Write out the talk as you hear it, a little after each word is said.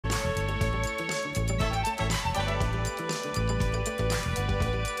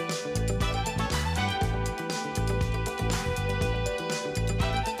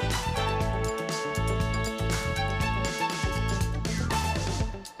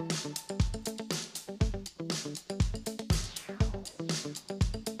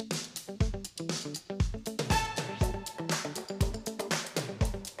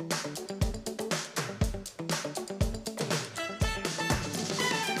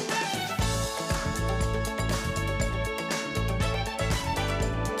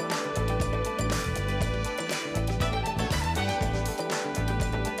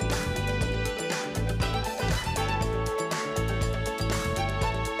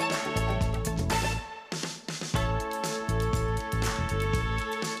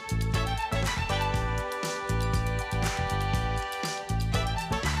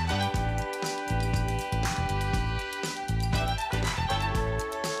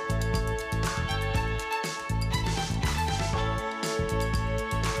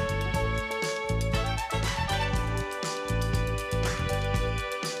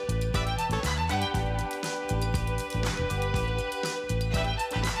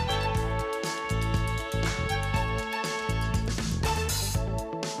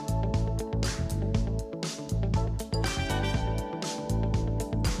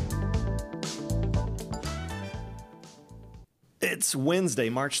It's Wednesday,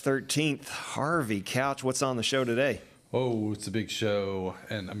 March 13th. Harvey Couch, what's on the show today? Oh, it's a big show.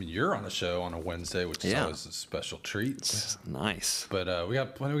 And, I mean, you're on a show on a Wednesday, which is always a special treat. It's nice. But we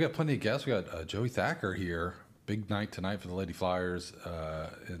got plenty of guests. We got Joey Thacker here. Big night tonight for the Lady Flyers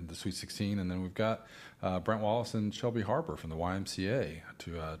in the Sweet 16. And then we've got Brent Wallace and Shelby Harper from the YMCA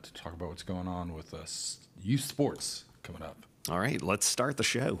to talk about what's going on with youth sports coming up. All right, let's start the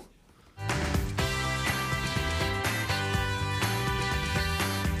show.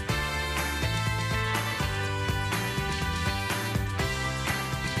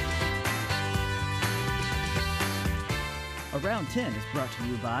 Around 10 is brought to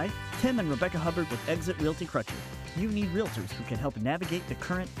you by Tim and Rebecca Hubbard with Exit Realty Crutcher. You need realtors who can help navigate the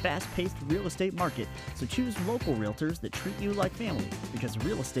current fast-paced real estate market, so choose local realtors that treat you like family, because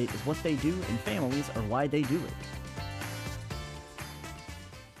real estate is what they do and families are why they do it.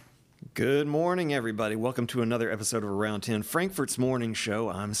 Good morning, everybody. Welcome to another episode of Around 10, Frankfort's Morning Show.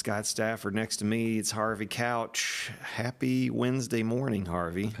 I'm Scott Stafford. Next to me, it's Harvey Couch. Happy Wednesday morning,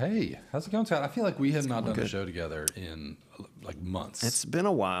 Harvey. Hey, how's it going, Scott? I feel like we have not done a show together in like months. It's been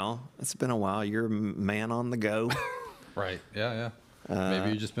a while. You're a man on the go. Right. Yeah. Maybe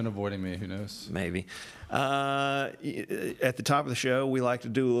you've just been avoiding me. Who knows? Maybe. At the top of the show, we like to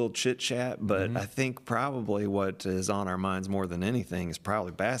do a little chit chat, but I think probably what is on our minds more than anything is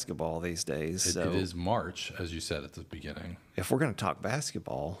probably basketball these days. It is March, as you said at the beginning. If we're going to talk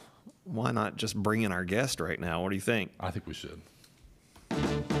basketball, why not just bring in our guest right now? What do you think? I think we should.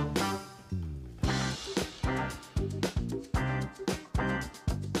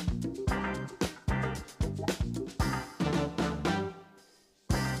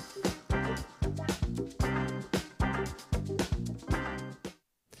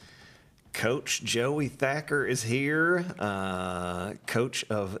 Coach Joey Thacker is here, coach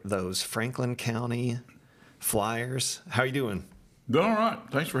of those Franklin County Flyers. How are you doing? Doing all right.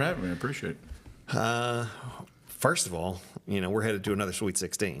 Thanks for having me. I appreciate it. First of all, we're headed to another Sweet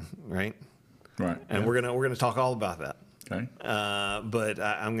 16, right? Right. And we're gonna talk all about that. Okay. But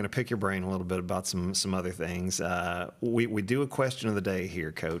I'm going to pick your brain a little bit about some other things. We do a question of the day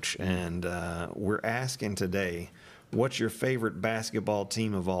here, Coach, and we're asking today, what's your favorite basketball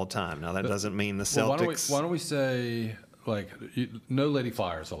team of all time? Now, that doesn't mean the Celtics. Why don't we say, no Lady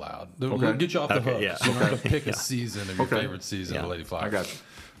Flyers allowed? We'll get you off the hook. Yeah. So you don't have to pick a season of your favorite season of the Lady Flyers. I got you.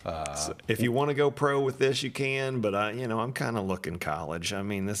 So if you want to go pro with this, you can. But I'm kind of looking college. I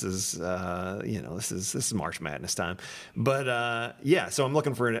mean, this is this is March Madness time. But so I'm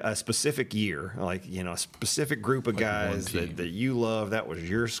looking for a specific year, a specific group of guys that you love. That was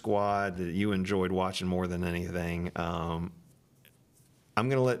your squad that you enjoyed watching more than anything. I'm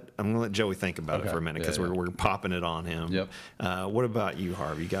gonna let Joey think about it for a minute because we're popping it on him. Yep. What about you,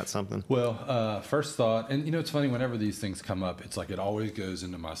 Harvey? You got something? Well, first thought, and it's funny whenever these things come up, it's like it always goes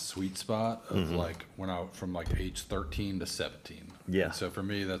into my sweet spot of when I from age 13 to 17. Yeah. And so for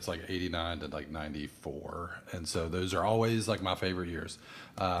me, that's 89 to 94, and so those are always my favorite years.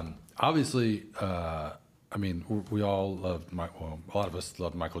 Obviously. We all loved a lot of us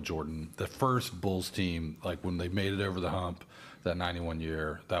loved Michael Jordan. The first Bulls team, when they made it over the hump, that 91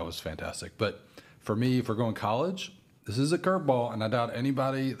 year, that was fantastic. But for me, if we're going college, this is a curveball, and I doubt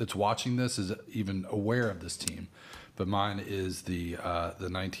anybody that's watching this is even aware of this team. But mine is the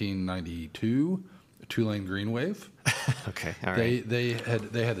 1992 Tulane Green Wave. Okay, all right. They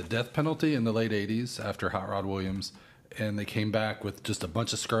had the death penalty in the late 80s after Hot Rod Williams, and they came back with just a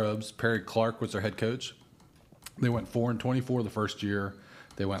bunch of scrubs. Perry Clark was their head coach. They went 4-24 the first year.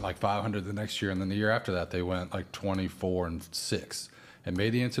 They went 500 the next year, and then the year after that, they went 24-6 and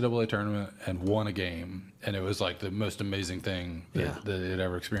made the NCAA tournament and won a game. And it was the most amazing thing that they'd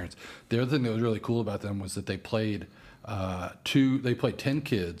ever experienced. The other thing that was really cool about them was that they played 10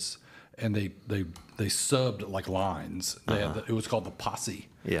 kids, and they subbed lines. It was called the posse.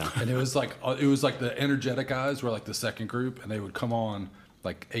 Yeah. And it was the energetic guys were the second group, and they would come on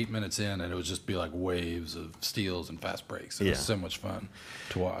 8 minutes in, and it would just be waves of steals and fast breaks. It was so much fun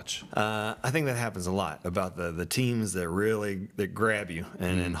to watch. I think that happens a lot about the teams that grab you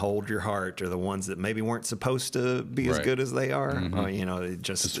and hold your heart are the ones that maybe weren't supposed to be as good as they are.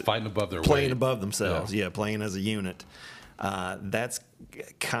 Just fighting above their playing weight. above themselves. Yeah, playing as a unit. That's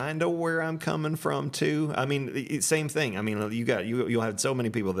kind of where I'm coming from too. I mean, same thing. I mean, you'll have so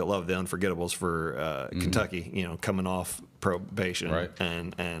many people that love the unforgettables for Kentucky. Coming off probation, right.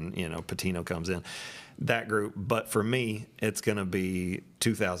 and Patino comes in. That group, but for me, it's going to be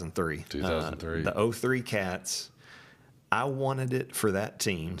 2003. 2003. The 03 Cats. I wanted it for that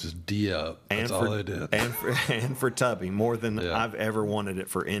team. Just D up. That's all they did. And for Tubby more than I've ever wanted it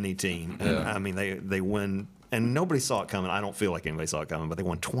for any team. And I mean, they win and nobody saw it coming. I don't feel like anybody saw it coming, but they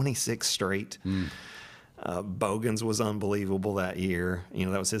won 26 straight. Bogans was unbelievable that year.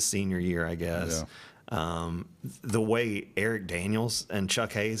 That was his senior year, I guess. Yeah. The way Eric Daniels and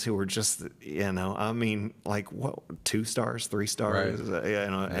Chuck Hayes, who were just, like 2 stars, 3 stars,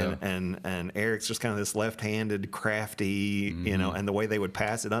 right. And Eric's just kind of this left-handed, crafty, and the way they would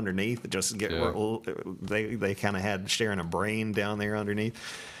pass it underneath, just get they kind of had sharing a brain down there underneath.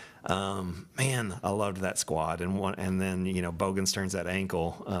 Man, I loved that squad, and then Bogans turns that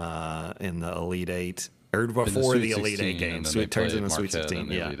ankle in the Elite Eight. Or before the Elite Eight games, so it turns into the Sweet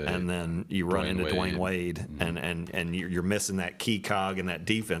 16, and then you run into Dwayne Wade, and you're missing that key cog in that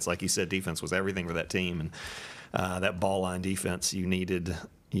defense. Like you said, defense was everything for that team, and that ball line defense, you needed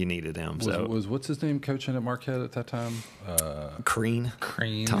him. Was what's his name coaching at Marquette at that time? Crean.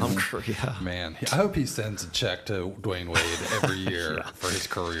 Tom Crean. Yeah. Man, I hope he sends a check to Dwayne Wade every year for his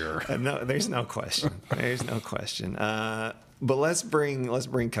career. No, there's no question. There's no question. But let's bring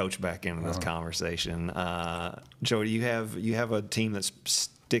Coach back into this conversation. Joe, do you have a team that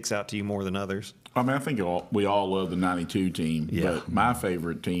sticks out to you more than others? I mean, I think we all love the '92 team, but my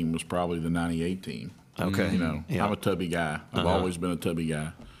favorite team was probably the '98 team. Okay, I'm a Tubby guy. I've always been a Tubby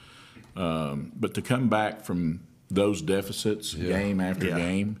guy. But to come back from those deficits game after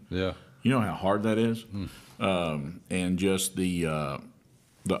game, you know how hard that is, and just the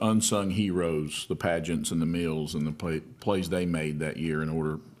unsung heroes, the Pageants and the Mills and the plays they made that year in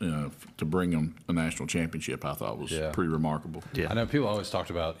order to bring them a national championship, I thought was pretty remarkable. Yeah. I know people always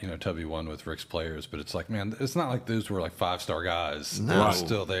talked about, Tubby won with Rick's players, but it's like, man, it's not like those were like 5-star guys. No. They were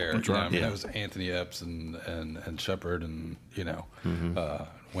still there. That's right. I mean, it was Anthony Epps and Shepard and,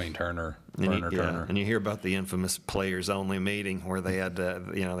 Wayne Turner, Turner. And you hear about the infamous players only meeting where they had to,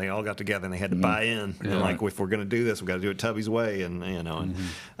 they all got together and they had to buy in. And like, if we're going to do this, we got to do it Tubby's way. And,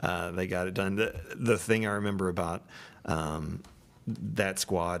 they got it done. The thing I remember about that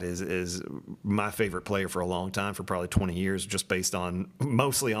squad is my favorite player for a long time, for probably 20 years, just based on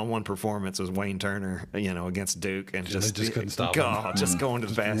mostly on one performance, was Wayne Turner, against Duke, and just couldn't stop him. Just going to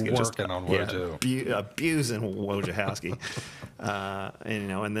the basket, working on Wojo, abusing Wojciechowski,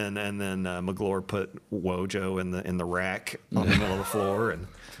 and then McGlure put Wojo in the rack on the middle of the floor, and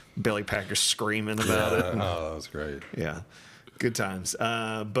Billy Packer screaming about it. Oh, that was great. Yeah. Good times.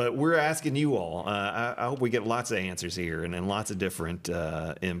 But we're asking you all. I hope we get lots of answers here and lots of different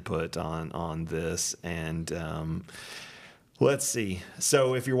input on this. And let's see.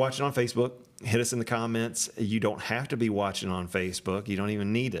 So if you're watching on Facebook, hit us in the comments. You don't have to be watching on Facebook. You don't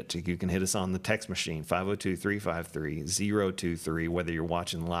even need it. You can hit us on the text machine, 502-353-023, whether you're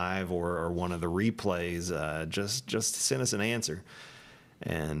watching live or one of the replays. Just send us an answer.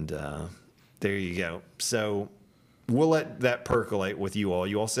 And there you go. So we'll let that percolate with you all.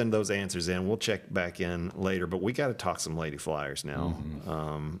 You all send those answers in. We'll check back in later, but we got to talk some Lady Flyers now.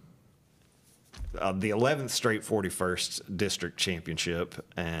 The 11th straight 41st District Championship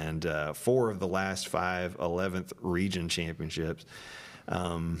and 4 of the last 5 11th Region Championships.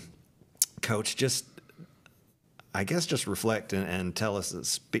 Coach, just reflect and tell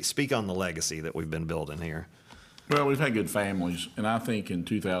us, speak on the legacy that we've been building here. Well, we've had good families, and I think in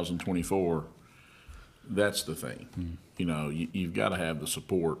 2024, that's the thing. You've got to have the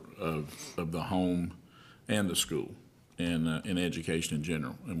support of the home and the school and education in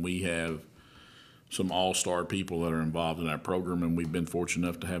general. And we have some all-star people that are involved in our program, and we've been fortunate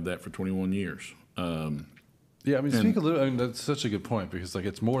enough to have that for 21 years. Speak a little. I mean, that's such a good point, because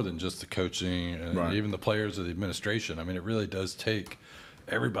it's more than just the coaching and even the players or the administration. I mean, it really does take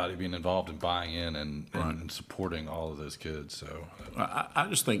everybody being involved and buying in and supporting all of those kids. So I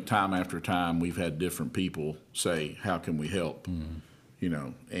just think time after time we've had different people say, how can we help? And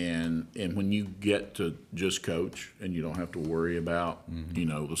when you get to just coach and you don't have to worry about,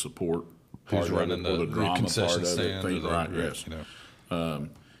 the support part who's running of it, or the drama concession part of stand, it, yes.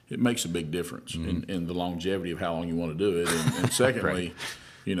 It makes a big difference in the longevity of how long you want to do it. And secondly,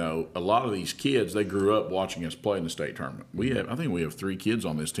 a lot of these kids, they grew up watching us play in the state tournament. I think we have 3 kids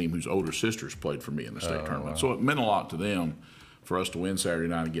on this team whose older sisters played for me in the state tournament. Wow. So it meant a lot to them for us to win Saturday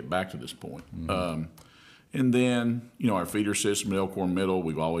night and get back to this point. And then, our feeder system at Elkhorn Middle,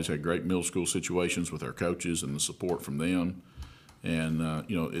 we've always had great middle school situations with our coaches and the support from them. And,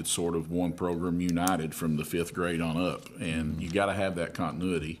 it's sort of one program united from the 5th grade on up. And you got to have that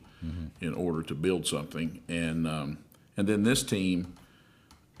continuity in order to build something. And then this team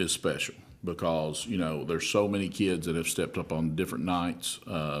is special because, there's so many kids that have stepped up on different nights.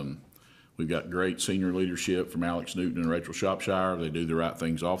 We've got great senior leadership from Alex Newton and Rachel Shropshire. They do the right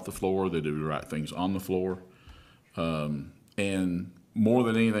things off the floor. They do the right things on the floor. And more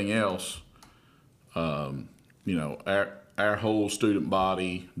than anything else, our whole student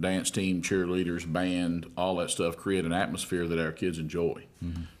body, dance team, cheerleaders, band, all that stuff create an atmosphere that our kids enjoy.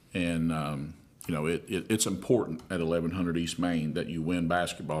 And, it's important at 1100 East Main that you win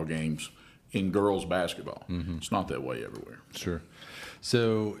basketball games in girls basketball. It's not that way everywhere. Sure.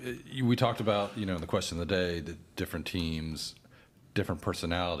 So we talked about, in the question of the day, the different teams, different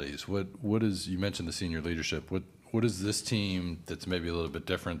personalities. What is, you mentioned the senior leadership. What is this team that's maybe a little bit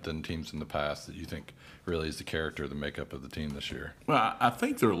different than teams in the past that you think really is the character, the makeup of the team this year? Well, I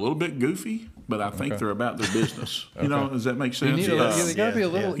think they're a little bit goofy, but I think they're about their business. Does that make sense? They got to be a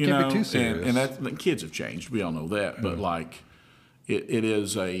little, it can't be too serious. And the kids have changed. We all know that. But, it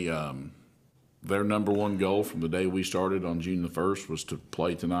is their number one goal from the day we started on June the 1st was to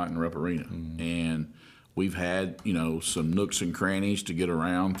play tonight in Rupp Arena. And we've had, some nooks and crannies to get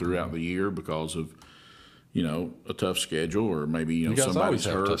around throughout the year because of, a tough schedule, or maybe somebody's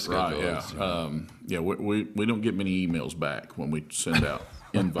hurt. Right? Yeah. We don't get many emails back when we send out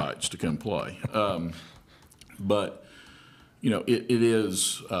invites to come play. But it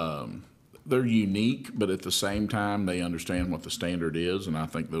is. They're unique, but at the same time, they understand what the standard is, and I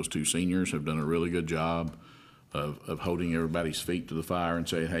think those two seniors have done a really good job of holding everybody's feet to the fire and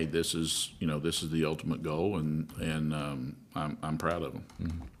saying, "Hey, this is the ultimate goal," and I'm proud of them.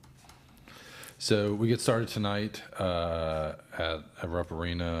 So we get started tonight at Rupp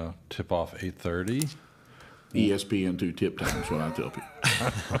Arena. Tip off 8:30. ESPN2 tip time is what I tell people.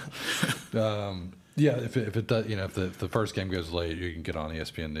 Yeah, if it does, if the first game goes late, you can get on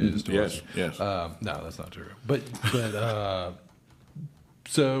ESPN News. Yes. No, that's not true. But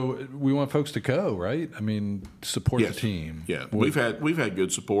so we want folks to go, right? I mean, support the team. Yeah, we've had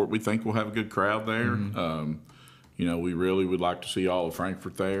good support. We think we'll have a good crowd there. We really would like to see all of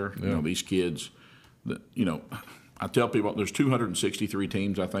Frankfort there. These kids, I tell people there's 263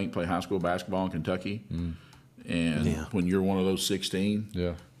 teams, I think, play high school basketball in Kentucky. And when you're one of those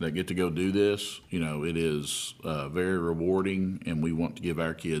 16 that get to go do this, it is very rewarding, and we want to give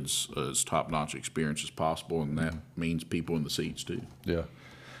our kids as top-notch experience as possible, and that means people in the seats too. Yeah.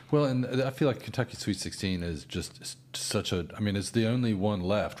 Well, and I feel like Kentucky Sweet 16 is just such a – I mean, it's the only one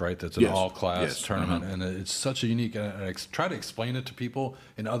left, right, that's an all-class tournament. And it's such a unique – and I try to explain it to people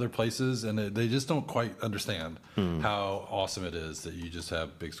in other places, and they just don't quite understand how awesome it is that you just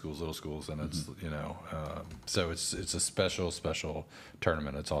have big schools, little schools, and it's, so it's a special, special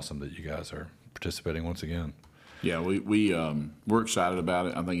tournament. It's awesome that you guys are participating once again. Yeah, we're excited about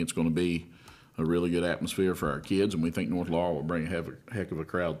it. I think it's going to be – a really good atmosphere for our kids, and we think North Laurel will bring a heck of a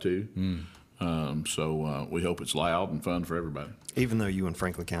crowd too. So we hope it's loud and fun for everybody. Even though you and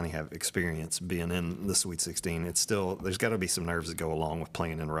Franklin County have experience being in the Sweet 16, it's still there's got to be some nerves that go along with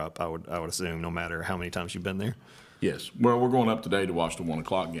playing in Rupp. I would assume, no matter how many times you've been there. Yes. Well, we're going up today to watch the 1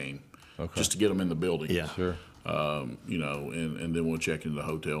 o'clock game, just to get them in the building. Yeah, sure. And then we'll check into the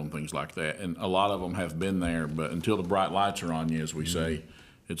hotel and things like that. And a lot of them have been there, but until the bright lights are on you, as we say,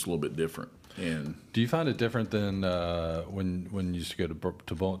 it's a little bit different. And do you find it different than when you used to go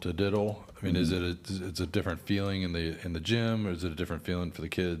to Diddle? I mean, is it a different feeling in the gym, or is it a different feeling for the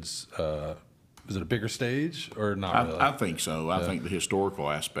kids? Is it a bigger stage or not? Really? I think so. I think the historical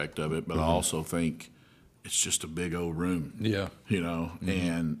aspect of it, but I also think it's just a big old room. Yeah.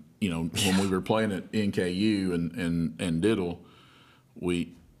 And when we were playing at NKU and Diddle,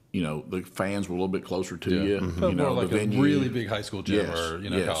 the fans were a little bit closer to you. More like the venue, a really big high school gym or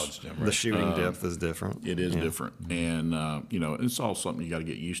college gym. Right? The shooting depth is different. It is different, and it's all something you got to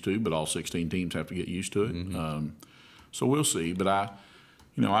get used to. But all 16 teams have to get used to it. So we'll see. But I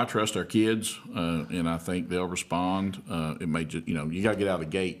trust our kids, and I think they'll respond. It may just you got to get out of the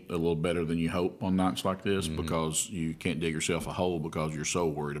gate a little better than you hope on nights like this because you can't dig yourself a hole because you're so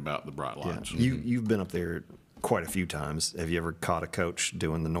worried about the bright lights. Yeah. You've been up there quite a few times. Have you ever caught a coach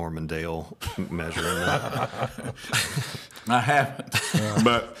doing the Norman Dale measuring? I haven't,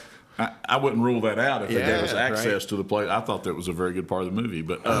 but I wouldn't rule that out if they gave us access to the place. I thought that was a very good part of the movie,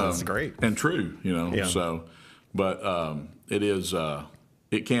 but that's great and true, So, but it is.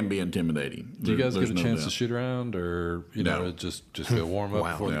 It can be intimidating. Do you guys get a chance to shoot around, or just go warm up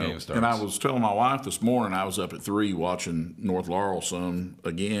before the game starts? And I was telling my wife this morning, I was up at 3 watching North Laurel some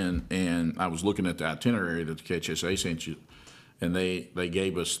again, and I was looking at the itinerary that the KHSA sent you, and they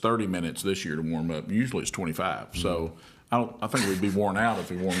gave us 30 minutes this year to warm up. Usually it's 25, so I think we'd be worn out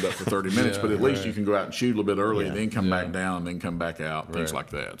if we warmed up for 30 minutes. But at least you can go out and shoot a little bit early, and then come back down, and then come back out, things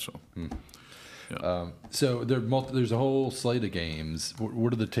like that. So. So there's a whole slate of games.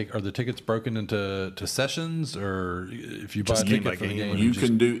 What are the tickets broken into sessions, or if you buy a ticket for the game? You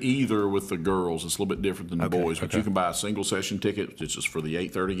can do either with the girls. It's a little bit different than the boys, but you can buy a single session ticket. It's just for the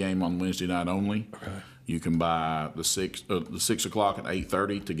 8:30 game on Wednesday night only. You can buy the 6 o'clock and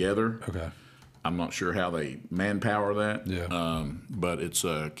 8:30 together. Okay. I'm not sure how they manpower that. Yeah. But it's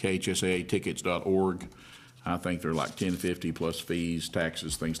khsaatickets.org. I think they're like $10.50 plus fees,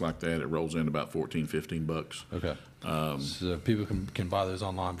 taxes, things like that. It rolls in about $14-15. Okay. So people can buy those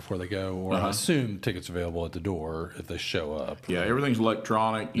online before they go, or I assume tickets available at the door if they show up. Yeah, everything's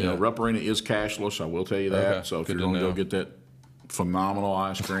electronic. You know, Rupp Arena is cashless. I will tell you that. Okay. So if Good you're to going to go know. get that phenomenal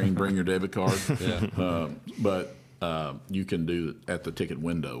ice cream, bring your debit card. But you can do it at the ticket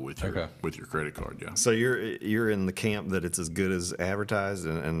window with your credit card. Yeah. So you're in the camp that it's as good as advertised,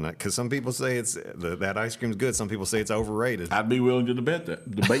 and because some people say that ice cream's good, some people say it's overrated. I'd be willing to debate that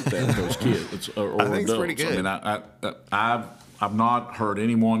with those kids. Or I think it's adults. pretty good. I mean, I've not heard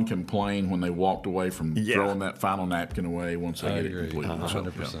anyone complain when they walked away from throwing that final napkin away once they I get agree. it completed. So,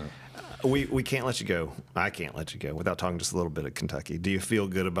 100%. We can't let you go. I can't let you go without talking just a little bit of Kentucky. Do you feel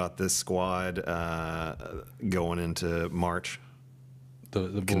good about this squad going into March?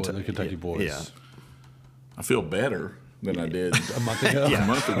 The Kentucky boys. Yeah. I feel better than I did A month ago. a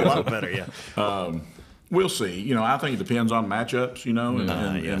month A ago. lot better, yeah. We'll see. You know, I think it depends on matchups, you know,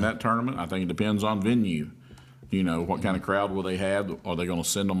 in that tournament. I think it depends on venue. You know, what kind of crowd will they have? Are they going to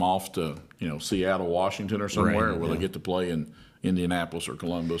send them off to, you know, Seattle, Washington or somewhere? Right, or will they get to play in Indianapolis or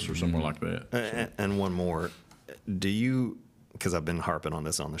Columbus or somewhere like that? And one more. Do you, because I've been harping on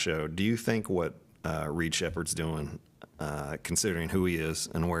this on the show, do you think what Reed Shepherd's doing, considering who he is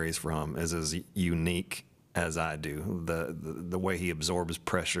and where he's from, is as unique as I do? The way he absorbs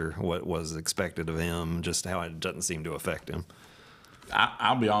pressure, what was expected of him, just how it doesn't seem to affect him.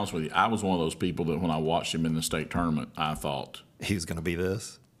 I'll be honest with you. I was one of those people that when I watched him in the state tournament, I thought, He was going to be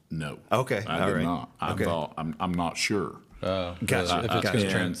this? no. Okay, I all did right. not. I Okay. thought, I'm not sure. Gotcha. If it's going to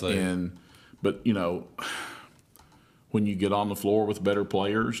translate. But, you know, when you get on the floor with better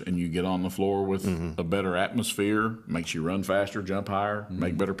players and you get on the floor with a better atmosphere, makes you run faster, jump higher,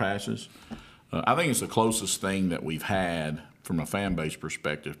 make better passes. I think it's the closest thing that we've had from a fan base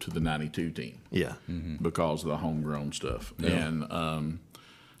perspective to the 92 team. Yeah. Because of the homegrown stuff. And,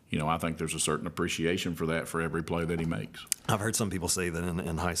 you know, I think there's a certain appreciation for that for every play that he makes. I've heard some people say that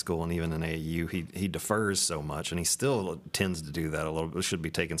in high school and even in AAU, he defers so much, and he still tends to do that a little bit. Should be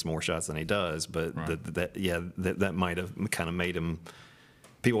taking some more shots than he does, but that might have kind of made him.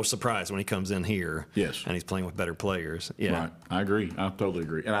 People are surprised when he comes in here, Yes. and he's playing with better players. Yeah, Right. I agree. I totally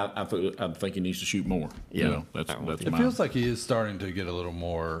agree. And I think he needs to shoot more. Yeah. You know, that's It my feels like he is starting to get a little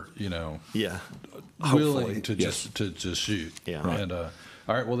more, you know, yeah. willing to Yes. just shoot. Yeah. Right. And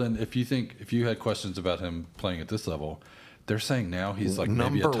all right, well then, if you had questions about him playing at this level, they're saying now he's like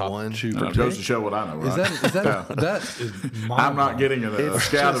maybe a Number top one. 2 That goes to show what I know, right? Is that is I'm not getting a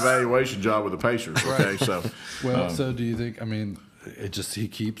scout evaluation job with the Pacers. Okay, so Well, so do you think? I mean, he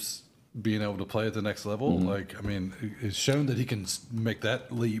keeps being able to play at the next level. Like, I mean, it's shown that he can make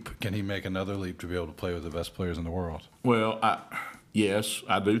that leap. Can he make another leap to be able to play with the best players in the world? well, yes,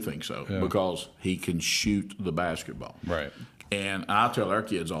 I do think so Yeah. because he can shoot the basketball. Right. And I tell our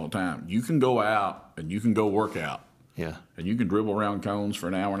kids all the time, you can go out and you can go work out Yeah. and you can dribble around cones for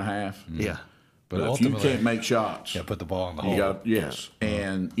an hour and a half. Yeah. But if you ultimately, can't make shots, put the ball in the you hole. got yes.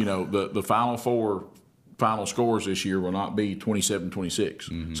 And you know the final four final scores this year will not be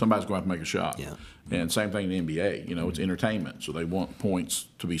 27-26. Somebody's going to have to make a shot. Yeah. And same thing in the NBA. You know, it's entertainment, so they want points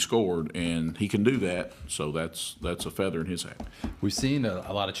to be scored, and he can do that. So that's a feather in his hat. We've seen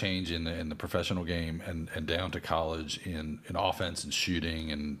a lot of change in the professional game and down to college in offense and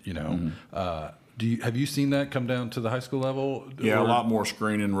shooting, and you know, have you seen that come down to the high school level? Yeah, Or- a lot more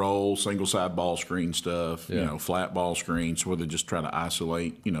screen and roll, single side ball screen stuff. You Yeah. know, flat ball screens where they just try to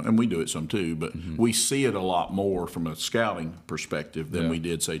isolate. You know, and we do it some too, but we see it a lot more from a scouting perspective than Yeah. we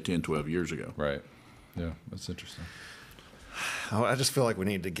did say 10, 12 years ago. Right. Yeah, that's interesting. Oh, I just feel like we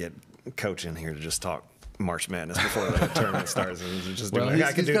need to get Coach in here to just talk March Madness before the tournament starts. And just Well, I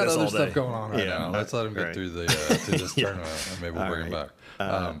can he's do got this other all stuff day. going on right Yeah, now. Let's let him get right. through through this tournament, and maybe we'll bring him right.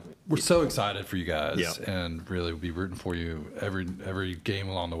 back. We're so excited for you guys, Yeah. and really we'll be rooting for you every game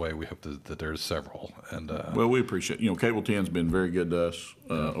along the way. We hope that there's several. And Well, we appreciate. You know, Cable 10's been very good to us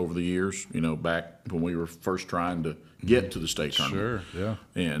over the years. You know, back when we were first trying to get to the state tournament. sure,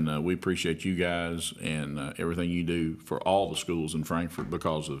 yeah. And we appreciate you guys and everything you do for all the schools in Frankfort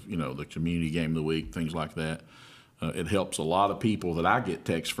because of, you know, the community game of the week, things like that. It helps a lot of people that I get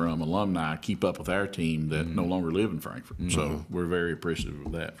texts from, alumni, keep up with our team that no longer live in Frankfort. So we're very appreciative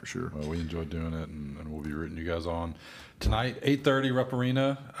of that for sure. Well, we enjoyed doing it, and we'll be rooting you guys on tonight, 8:30, Rupp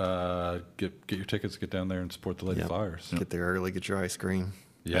Arena. Get your tickets, get down there and support the Lady Yep. Flyers. Get there early, get your ice cream.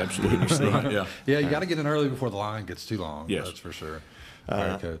 Yeah, Absolutely. Right, yeah. Yeah, you got to get in early before the line gets too long. Yes. That's for sure. All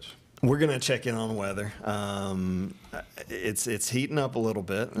right, Coach. We're gonna check in on weather. It's heating up a little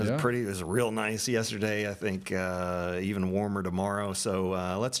bit. It was real nice yesterday. I think even warmer tomorrow. So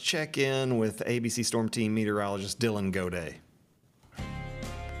let's check in with ABC Storm Team meteorologist Dylan Goday.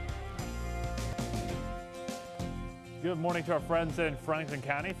 Good morning to our friends in Franklin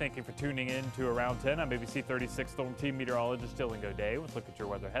County. Thank you for tuning in to Around 10. I'm ABC 36 Storm Team meteorologist Dylan Goday. Let's look at your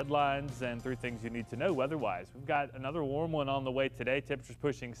weather headlines and 3 things you need to know weather-wise. We've got another warm one on the way today. Temperatures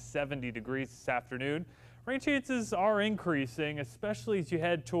pushing 70 degrees this afternoon. Rain chances are increasing, especially as you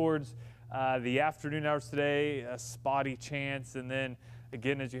head towards the afternoon hours today. A spotty chance, and then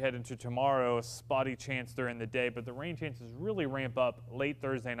again as you head into tomorrow, a spotty chance during the day. But the rain chances really ramp up late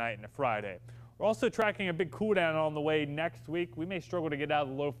Thursday night into Friday. We're also tracking a big cool down on the way next week. We may struggle to get out of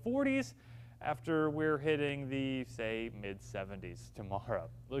the low 40s after we're hitting the, say, mid-70s tomorrow.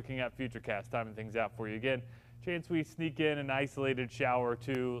 Looking at Futurecast, timing things out for you again. Chance we sneak in an isolated shower or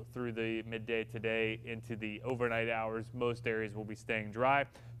two through the midday today into the overnight hours. Most areas will be staying dry.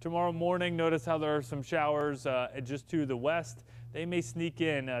 Tomorrow morning, notice how there are some showers just to the west. They may sneak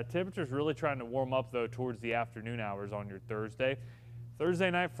in. Temperatures really trying to warm up, though, towards the afternoon hours on your Thursday.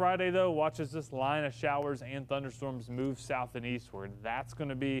 Thursday night, Friday, though, watch as this line of showers and thunderstorms move south and eastward. That's going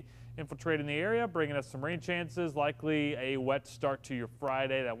to be infiltrating the area, bringing us some rain chances, likely a wet start to your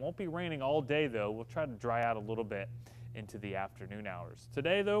Friday. That won't be raining all day, though. We'll try to dry out a little bit into the afternoon hours.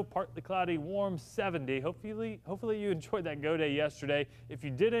 Today, though, partly cloudy, warm 70. Hopefully you enjoyed that go day yesterday. If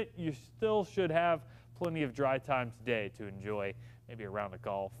you didn't, you still should have plenty of dry time today to enjoy maybe a round of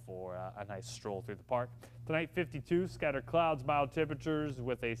golf or a nice stroll through the park. Tonight, 52, scattered clouds, mild temperatures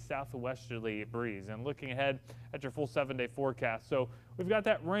with a southwesterly breeze. And looking ahead at your full 7-day forecast. So we've got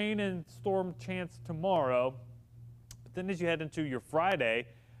that rain and storm chance tomorrow. But then as you head into your Friday,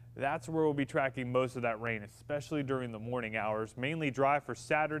 that's where we'll be tracking most of that rain, especially during the morning hours. Mainly dry for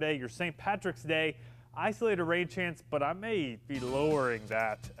Saturday, your St. Patrick's Day. Isolated rain chance, but I may be lowering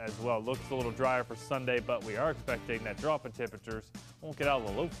that as well. Looks a little drier for Sunday, but we are expecting that drop in temperatures won't get out of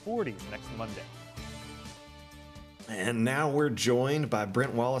the low 40s next Monday. And now we're joined by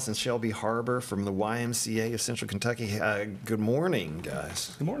Brent Wallace and Shelby Harbor from the YMCA of Central Kentucky. Good morning,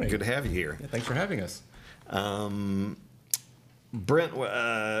 guys. Good morning. Good to have you here. Yeah, thanks for having us. Brent,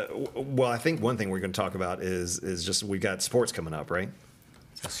 well, I think one thing we're going to talk about is just we got sports coming up, right?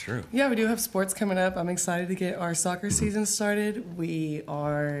 That's true. Yeah, we do have sports coming up. I'm excited to get our soccer season started. We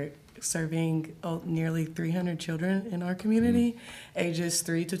are serving nearly 300 children in our community, ages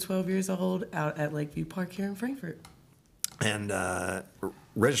 3 to 12 years old, out at Lakeview Park here in Frankfort. And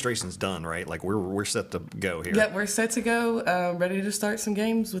registration's done, right? Like we're set to go here. Yep, we're set to go, ready to start some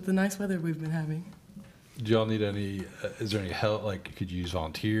games with the nice weather we've been having. Do y'all need any? Is there any help? Like, could you use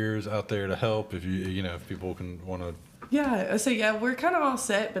volunteers out there to help if if people want to? Yeah, so we're kind of all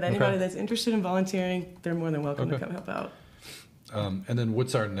set, but anybody that's interested in volunteering, they're more than welcome to come help out. And then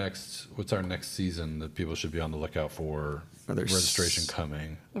what's our next season that people should be on the lookout for? Registration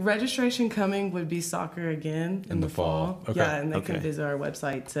coming. Registration coming would be soccer again in the fall. Okay. Yeah, and they can visit our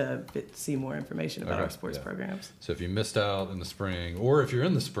website to see more information about our sports programs. So if you missed out in the spring, or if you're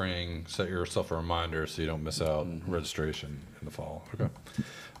in the spring, set yourself a reminder so you don't miss out registration in the fall. Okay.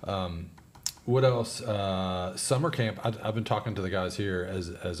 What else? Summer camp. I've been talking to the guys here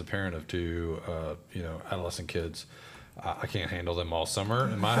as a parent of 2, adolescent kids. I can't handle them all summer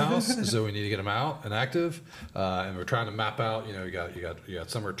in my house, so we need to get them out and active. And we're trying to map out. You got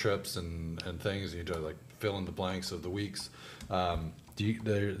summer trips and things. You need to like fill in the blanks of the weeks.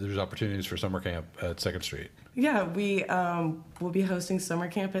 There's opportunities for summer camp at 2nd Street. Yeah, we will be hosting summer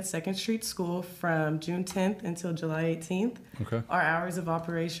camp at 2nd Street School from June 10th until July 18th. Okay. Our hours of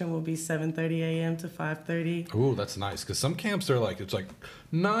operation will be 7:30 a.m. to 5:30. Ooh, that's nice, because some camps are like, it's like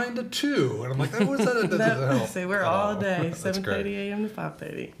 9 to 2, and I'm like, what is that? That doesn't help. So we're all day, 7:30 a.m. to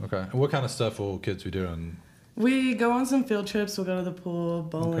 5:30. Okay. And what kind of stuff will kids be doing? We go on some field trips. We'll go to the pool,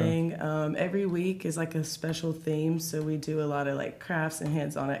 bowling. Okay. Every week is like a special theme, so we do a lot of like crafts and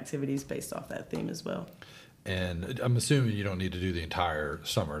hands-on activities based off that theme as well. And I'm assuming you don't need to do the entire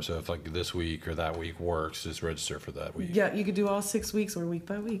summer. So if like this week or that week works, just register for that week. Yeah, you could do all 6 weeks or week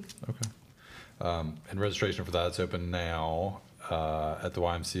by week. Okay. And registration for that's open now at the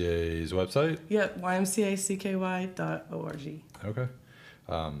YMCA's website? Yep, ymcacky.org. Okay.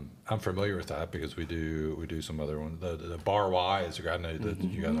 I'm familiar with that because we do some other ones. The Bar Y is a great. I know that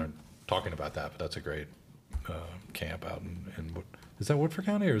you guys aren't talking about that, but that's a great camp out in is that Woodford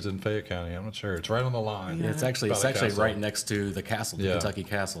County or is it in Fayette County? I'm not sure. It's right on the line. Yeah, it's actually right next to the castle, the Kentucky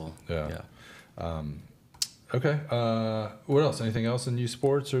Castle. Yeah. Okay. What else? Anything else in youth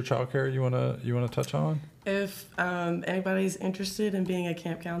sports or childcare you wanna touch on? If anybody's interested in being a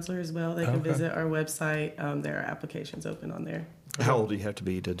camp counselor as well, they can Okay. visit our website. There are applications open on there. How old do you have to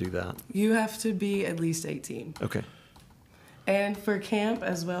be to do that? You have to be at least 18. Okay. And for camp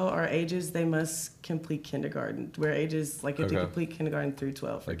as well, our ages, they must complete kindergarten. We're ages, like you have to Okay. complete kindergarten through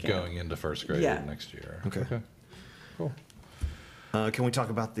 12 for Like camp. going into first grade Yeah. next year. Okay. Cool. Can we talk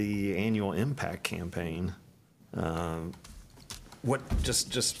about the annual impact campaign? What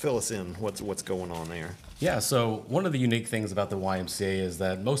just fill us in? What's going on there? Yeah, so one of the unique things about the YMCA is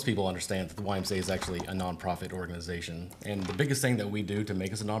that most people understand that the YMCA is actually a nonprofit organization. And the biggest thing that we do to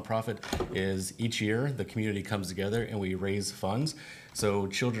make us a nonprofit is each year the community comes together and we raise funds so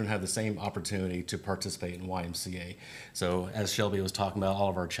children have the same opportunity to participate in YMCA. So as Shelby was talking about all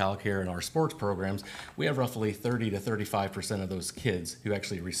of our childcare and our sports programs, we have roughly 30 to 35% of those kids who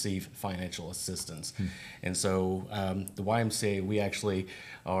actually receive financial assistance. And so the YMCA, we actually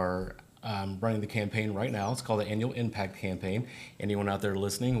are running the campaign right now. It's called the Annual Impact Campaign. Anyone out there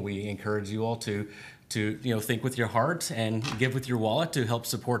listening, we encourage you all to think with your heart and give with your wallet to help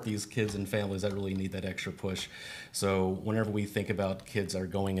support these kids and families that really need that extra push. So whenever we think about kids that are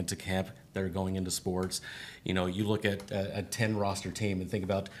going into camp, that are going into sports, you look at a 10 roster team and think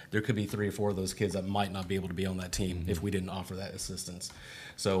about there could be 3 or 4 of those kids that might not be able to be on that team if we didn't offer that assistance.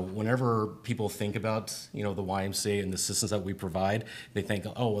 So whenever people think about, the YMCA and the assistance that we provide, they think,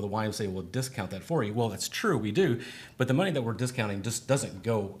 oh, well, the YMCA will discount that for you. Well, that's true, we do, but the money that we're discounting just doesn't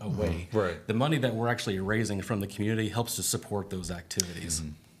go away. Right. The money that we're actually raising from the community helps to support those activities.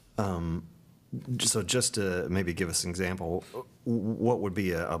 So just to maybe give us an example, what would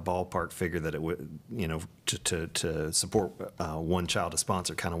be a ballpark figure that it would, to support one child, to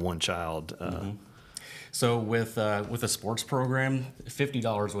sponsor kind of one child? So with a sports program,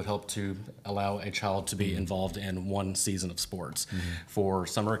 $50 would help to allow a child to be involved in one season of sports. For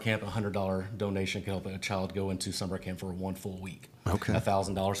summer camp, $100 donation could help a child go into summer camp for 1 full week. Okay.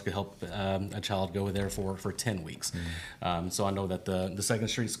 $1,000 could help a child go there for 10 weeks. So I know that the 2nd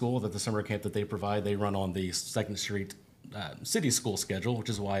Street School, that the summer camp that they provide, they run on the 2nd Street city school schedule, which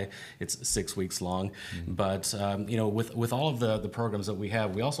is why it's 6 weeks long. But with all of the programs that we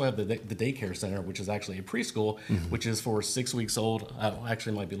have, we also have the daycare center, which is actually a preschool, which is for 6 weeks old.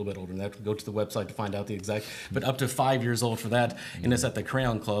 Actually, it might be a little bit older than that. Go to the website to find out the exact, but up to 5 years old for that. And it's at the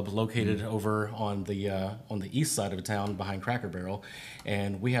Crayon Club, located over on the east side of town behind Cracker Barrel.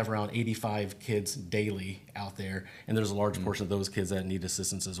 And we have around 85 kids daily out there, and there's a large portion of those kids that need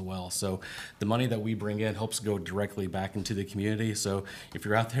assistance as well. So the money that we bring in helps go directly back into the community. So if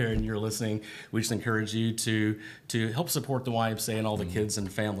you're out there and you're listening, we just encourage you to help support the YMCA and all the kids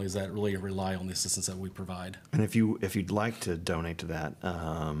and families that really rely on the assistance that we provide. And if you'd like to donate to that,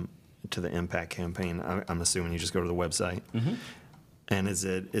 to the Impact campaign, I'm assuming you just go to the website. And is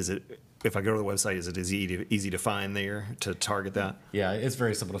it if I go to the website, is it easy to find there to target that? Yeah, it's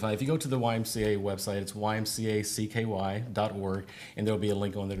very simple to find. If you go to the YMCA website, it's ymcacky.org, and there'll be a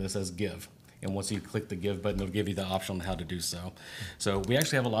link on there that says Give. And once you click the Give button, it'll give you the option on how to do so. So we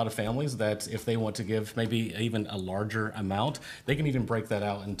actually have a lot of families that if they want to give maybe even a larger amount, they can even break that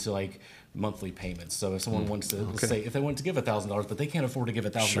out into like monthly payments. So if someone wants to say, if they want to give $1,000, but they can't afford to give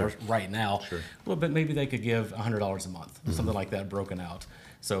 $1,000 right now, well, but maybe they could give $100 a month, something like that broken out.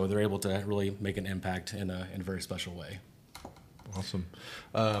 So they're able to really make an impact in a very special way. Awesome.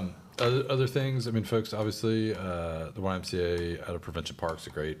 Other things, I mean, folks, obviously, the YMCA out of Prevention Park is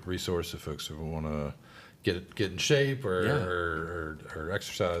a great resource if folks who want to get in shape or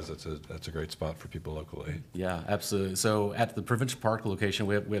exercise. That's a great spot for people locally. Yeah, absolutely. So at the Prevention Park location,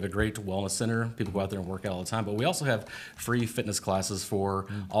 we have a great wellness center. People go out there and work out all the time, but we also have free fitness classes for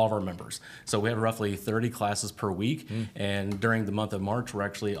all of our members. So we have roughly 30 classes per week, and during the month of March, we're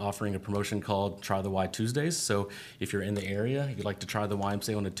actually offering a promotion called Try the Y Tuesdays. So if you're in the area, you'd like to try the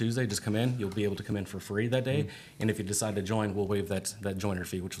YMCA on a Tuesday, just come in. You'll be able to come in for free that day, and if you decide to join, we'll waive that joiner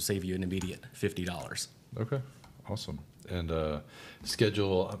fee, which will save you an immediate $50. Okay, awesome. And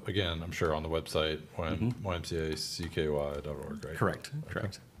schedule, again, I'm sure on the website, ymcacky.org, right? Correct.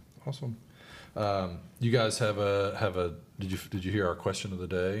 Awesome. You guys have a did you hear our question of the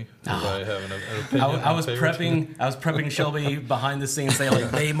day? I have an opinion. I was prepping Shelby behind the scenes, saying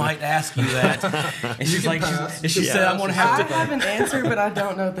like they might ask you that, and she's like, she said I'm gonna have I to. have an answer, but I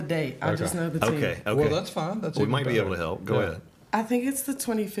don't know the date. I just know the team. Okay. Well, that's fine. We might be able to help. Go ahead. I think it's the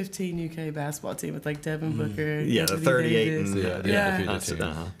 2015 UK basketball team with like Devin Booker. Yeah, the Anthony 38 Davis. and- Yeah, Yeah. undefeated team.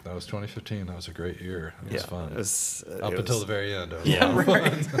 Uh-huh. That was 2015. That was a great year. It was fun. It was, Up it until was- the very end. Yeah,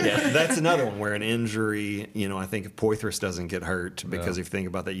 yeah, that's another one where an injury. I think if Poythress doesn't get hurt, because if you think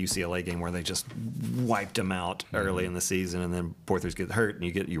about that UCLA game where they just wiped him out early in the season, and then Poythress gets hurt,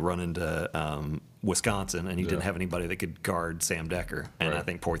 and you run into Wisconsin, and you didn't have anybody that could guard Sam Decker, and I Right.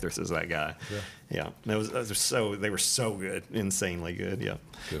 think Poythress is that guy. Yeah, they were so good, insanely good. Yeah.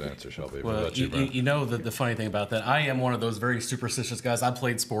 Good answer, Shelby. What Well, about you, Brent? you know the funny thing about that, I am one of those very superstitious guys. I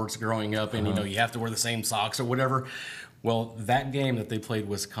played sports growing up, and you have to wear the same socks or whatever. Well, that game that they played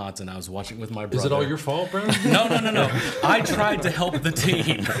Wisconsin, I was watching with my brother. Is it all your fault, Brent? No. I tried to help the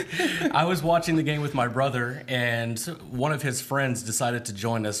team. I was watching the game with my brother, and one of his friends decided to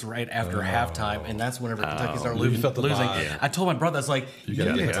join us right after halftime, and that's whenever Kentucky started You losing. felt the vibe. I told my brother, I was like, you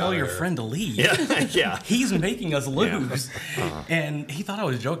gotta need to get tell out of your here." friend to leave. Yeah. He's making us lose. And he thought I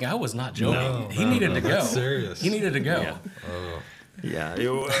was joking. I was not joking. He needed to go. That's serious. He needed to go. Yeah. Yeah,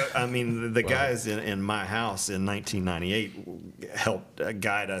 I mean, the guys in my house in 1998 helped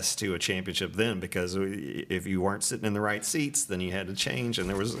guide us to a championship then, because if you weren't sitting in the right seats, then you had to change. And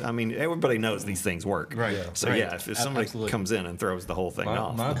everybody knows these things work. Right. Yeah. So, Right. yeah, if somebody Absolutely. comes in and throws the whole thing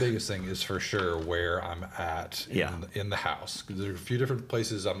off. My biggest thing is for sure where I'm at in the house. Because there are a few different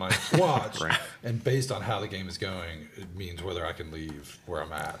places I might watch, Right. and based on how the game is going, it means whether I can leave where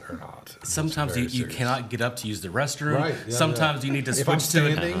I'm at or not. It's Sometimes very you serious. cannot get up to use the restroom. Right, yeah, Sometimes yeah. you need to If I'm switch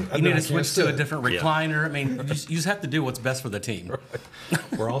to standing, you then need I to can't switch to a sit. different Yeah. recliner. I mean, you just have to do what's best for the team.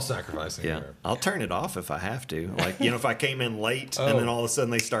 We're all sacrificing Yeah, here. I'll turn it off if I have to. Like, if I came in late and then all of a sudden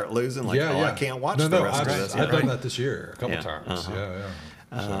they start losing, I can't watch the rest of this. I've Yeah. done that this year a couple Yeah, times.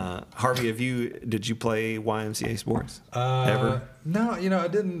 Harvey, did you play YMCA sports ever? No, I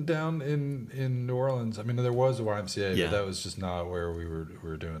didn't down in New Orleans. I mean, there was a YMCA, Yeah. but that was just not where we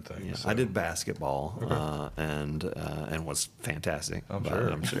were doing things. Yeah, so. I did basketball and was fantastic. I'm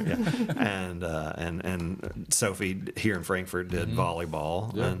But sure. Yeah, and Sophie here in Frankfurt did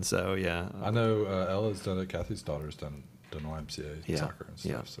volleyball, Yeah. and so I know Ella's done it. Kathy's daughter's done YMCA Yeah, soccer and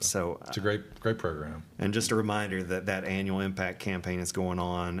stuff. yeah. So, So, it's a great program. And just a reminder that annual impact campaign is going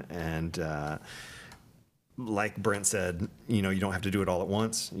on, and like Brent said, you don't have to do it all at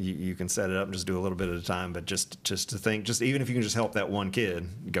once. You can set it up and just do a little bit at a time. But just to think, just even if you can just help that one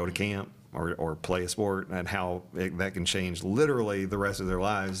kid go to camp or play a sport, and how that can change literally the rest of their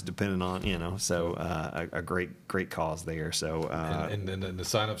lives, depending on So a great cause there. So And the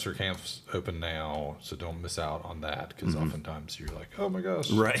signups for camps open now, so don't miss out on that, because oftentimes you're like, oh my gosh,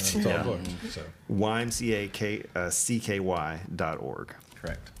 Right. and it's all Yeah. booked. So YMCACKY.org.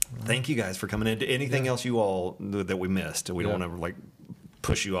 Correct. Thank you guys for coming in. Anything else you all that we missed? We don't Yeah. want to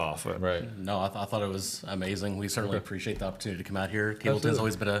push you off. right. No, I thought it was amazing. We certainly appreciate the opportunity to come out here. Cableton's Absolutely.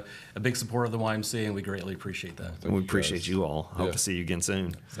 always been a big supporter of the YMCA, and we greatly appreciate that. Thank We you, appreciate guys. you all. Hope Yeah. to see you again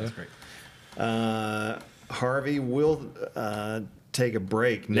soon. That's great. Harvey, we'll take a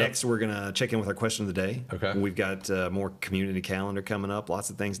break. Next, we're going to check in with our question of the day. Okay. We've got more community calendar coming up, lots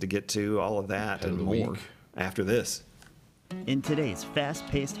of things to get to, all of that Head of and the more week. after this. In today's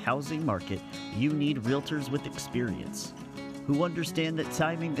fast-paced housing market, you need realtors with experience who understand that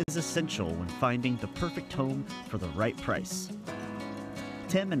timing is essential when finding the perfect home for the right price.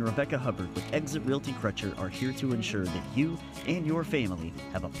 Tim and Rebecca Hubbard with Exit Realty Crutcher are here to ensure that you and your family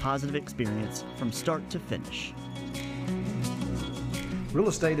have a positive experience from start to finish. Real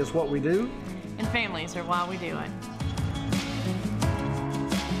estate is what we do. And families are why we do it.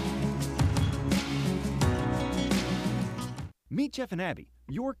 Meet Jeff and Abby,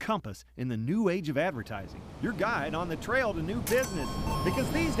 your compass in the new age of advertising. Your guide on the trail to new business. Because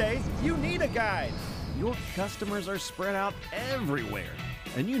these days, you need a guide. Your customers are spread out everywhere,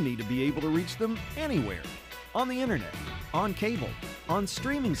 and you need to be able to reach them anywhere. On the internet, on cable, on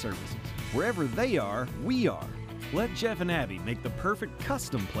streaming services. Wherever they are, we are. Let Jeff and Abby make the perfect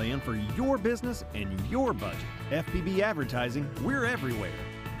custom plan for your business and your budget. FPB Advertising, we're everywhere.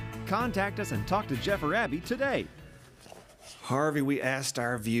 Contact us and talk to Jeff or Abby today. Harvey, we asked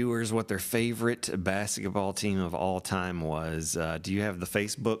our viewers what their favorite basketball team of all time was. Do you have the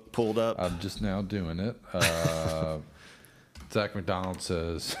Facebook pulled up? I'm just now doing it. Zach McDonald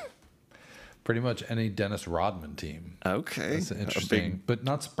says pretty much any Dennis Rodman team. Okay. That's interesting, but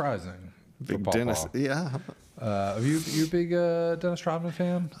not surprising. Big Football Dennis. ball. Yeah. Are you a big Dennis Rodman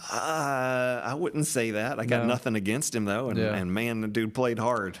fan? I wouldn't say that. I got No. nothing against him though, and, Yeah. and man, the dude played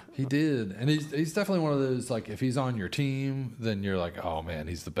hard. He did, and he's definitely one of those, like, if he's on your team, then you're like, oh man,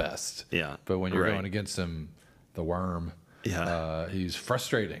 he's the best. Yeah, But when you're right. going against him, the worm, Yeah. He's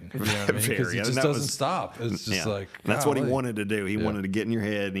frustrating. You know what I mean? Because Very. he And just that doesn't was- stop. It's just Yeah. like That's what he golly. wanted to do. He Yeah. wanted to get in your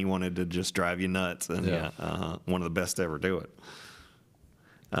head, and he wanted to just drive you nuts. And Yeah. one of the best to ever do it.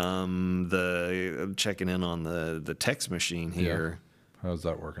 The checking in on the text machine here. How's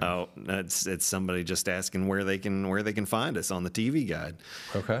that working? Oh, it's somebody just asking where they can find us on the TV guide.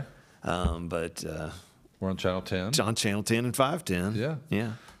 Okay. But We're on channel 10. on channel 10 and 510. Yeah.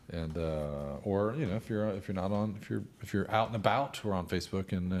 Yeah. And or if you're out and about, we're on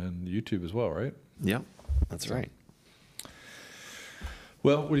Facebook and YouTube as well, right? Yep. That's right.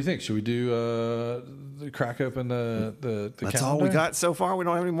 Well, what do you think? Should we do crack open the That's all we calendar? got so far. We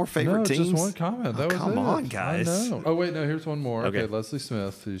don't have any more favorite No, teams. just one comment. That was come it. on, guys. I know. Oh wait, no. Here's one more. Okay, Okay. Leslie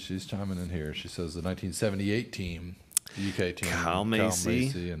Smith. She's chiming in here. She says the 1978 team, the UK team, Kyle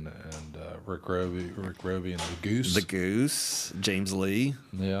Macy. and Rick Roby and the Goose. The Goose, James Lee.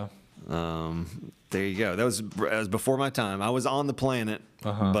 Yeah. There you go. That was before my time. I was on the planet,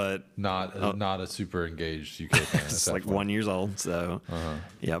 but Not a super engaged UK fan. it's like 1 year old. So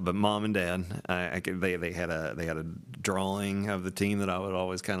yeah, but mom and dad, they had a drawing of the team that I would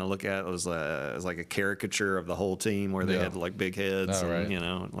always kind of look at. It was like a caricature of the whole team where they Yeah. had like big heads, Oh, and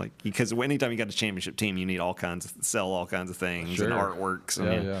right. like because anytime you got a championship team, you need sell all kinds of things Sure. and artworks.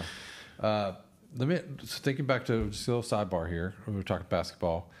 And, Yeah. Thinking back to just a little sidebar here. We were talking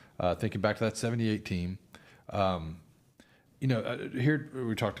basketball. Thinking back to that 78 team. Here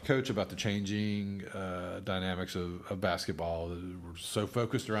we talked to Coach about the changing dynamics of basketball. We're so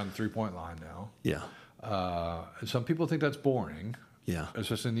focused around the 3-point line now. Yeah. Some people think that's boring. Yeah.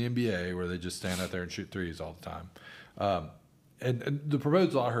 Especially in the NBA where they just stand out there and shoot threes all the time. And the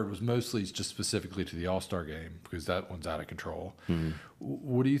proposal I heard was mostly just specifically to the All-Star game because that one's out of control.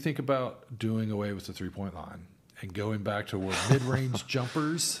 What do you think about doing away with the 3-point line and going back to more mid-range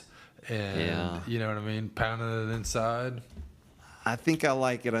jumpers and, Yeah. you know what I mean, pounding it inside? I think I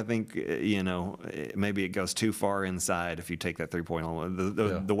like it. I think maybe it goes too far inside if you take that 3-point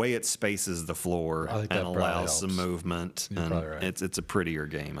line. The way it spaces the floor I think and that probably allows some helps. movement, You're and probably right. it's a prettier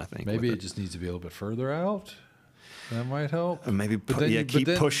game. I think Maybe with it just needs to be a little bit further out. That might help. And maybe But then keep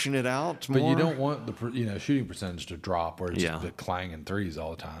then- pushing it out But more. you don't want the shooting percentage to drop where it's Yeah. just the clanging threes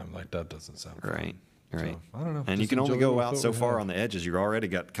all the time. Like that doesn't sound fun. Right. Right. So, I don't know. And you Just can only enjoy go what out so we far have. on the edges. You've already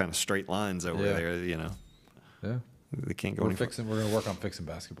got kind of straight lines over Yeah. there. Yeah. They can't go We're any fixing. We're gonna work on fixing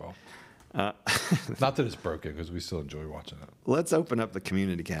basketball. Not that it's broken because we still enjoy watching it. Let's open up the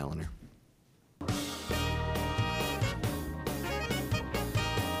community calendar.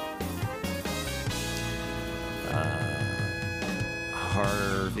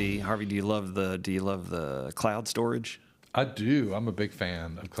 Harvey, do you love the cloud storage? I do. I'm a big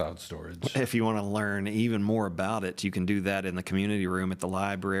fan of cloud storage. If you want to learn even more about it, you can do that in the community room at the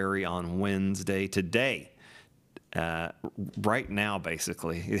library on Wednesday today. Right now,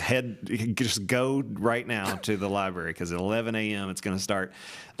 basically, just go right now to the library because at 11 a.m. it's going to start.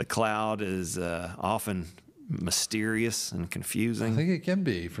 The cloud is often mysterious and I confusing. think it can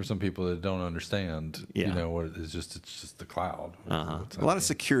be for some people that don't understand. Yeah. You know what it is? It's just the cloud. What's A lot of happening.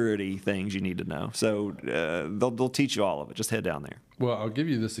 security things you need to know. So they'll teach you all of it. Just head down there. Well, I'll give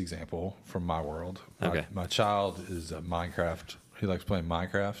you this example from my world. Okay. My child is a Minecraft. He likes playing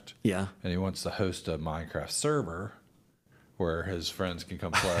Minecraft. Yeah. And he wants to host a Minecraft server where his friends can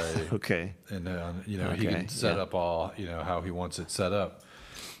come play. Okay. And he Okay, can set yeah. up all how he wants it set up,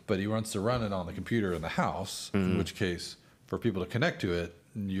 but he wants to run it on the computer in the house. In which case, for people to connect to it,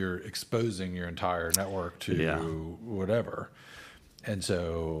 you're exposing your entire network to Yeah. whatever. And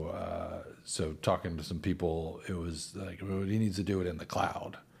so, talking to some people, it was like, well, he needs to do it in the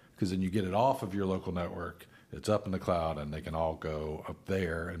cloud because then you get it off of your local network. It's up in the cloud, and they can all go up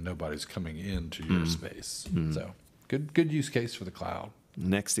there, and nobody's coming into your space. So, good use case for the cloud.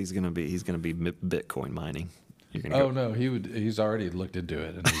 Next, he's gonna be Bitcoin mining. You're gonna Oh go, no, he's already looked into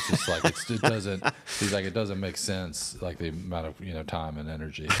it, and he's just like it doesn't. He's like it doesn't make sense, like the amount of time and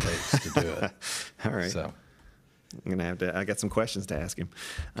energy it takes to do it. all right. So I'm gonna have to. I got some questions to ask him.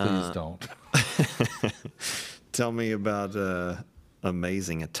 please don't. Tell me about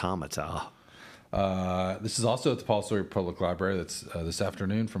Amazing Automata. This is also at the Paul Sawyer Public Library. That's this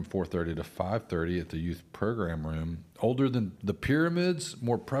afternoon from 4:30 to 5:30 at the youth program room. Older than the pyramids,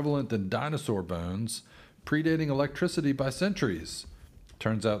 more prevalent than dinosaur bones, predating electricity by centuries.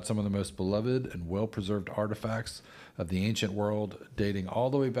 Turns out some of the most beloved and well-preserved artifacts of the ancient world, dating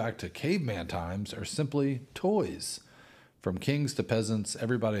all the way back to caveman times, are simply toys. From kings to peasants,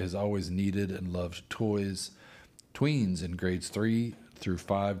 everybody has always needed and loved toys. Tweens in grades 3 through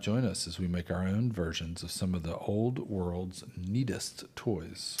 5 join us as we make our own versions of some of the old world's neatest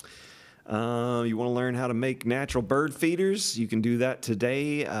toys. You want to learn how to make natural bird feeders? You can do that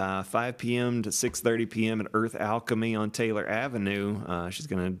today, 5 p.m. to 6:30 p.m. at Earth Alchemy on Taylor Avenue. She's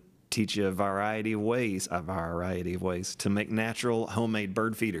going to teach you a variety of ways to make natural homemade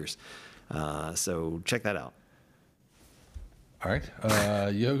bird feeders. So check that out. All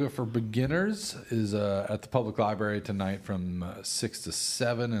right. Yoga for Beginners is at the public library tonight from 6 to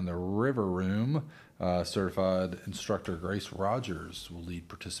 7 in the River Room. Certified instructor Grace Rogers will lead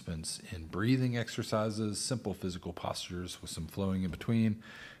participants in breathing exercises, simple physical postures with some flowing in between,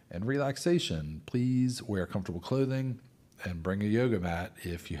 and relaxation. Please wear comfortable clothing and bring a yoga mat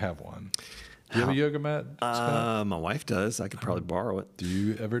if you have one. Do you have a yoga mat, Scott? My wife does. I could probably borrow it. Do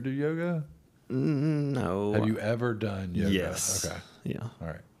you ever do yoga? No. Have you ever done yoga? Yes. Okay. Yeah. All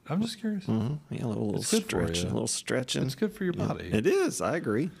right. I'm just curious. Yeah, a little It's good for stretch, you. a little stretching. It's good for your body. It is. I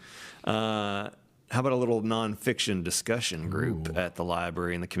agree. How about a little nonfiction discussion group at the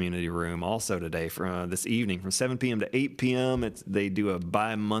library in the community room also today from this evening from 7 p.m. to 8 p.m. They do a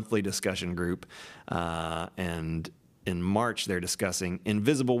bi-monthly discussion group. And in March, they're discussing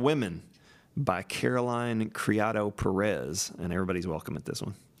Invisible Women by Caroline Criado Perez. And everybody's welcome at this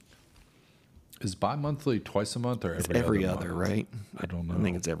one. Is bi-monthly twice a month or Every other other, month? right? I don't know. I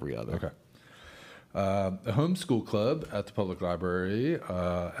think it's every other. Okay. The homeschool club at the public library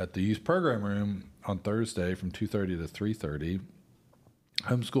at the youth program room on Thursday from 2:30 to 3:30.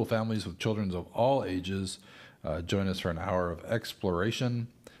 Homeschool families with children of all ages join us for an hour of exploration.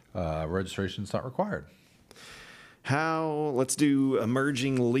 Registration is not required. Let's do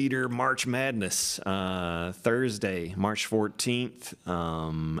Emerging Leader March Madness Thursday, March 14th,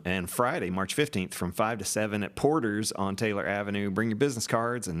 and Friday, March 15th from 5 to 7 at Porter's on Taylor Avenue. Bring your business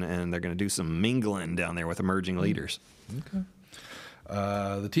cards, and they're going to do some mingling down there with emerging leaders. Okay.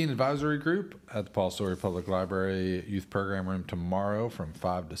 The Teen Advisory Group at the Paul Sawyer Public Library Youth Program Room tomorrow from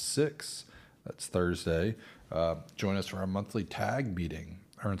 5 to 6. That's Thursday. Join us for our monthly tag meeting.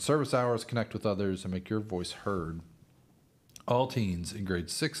 Earn service hours, connect with others, and make your voice heard. All teens in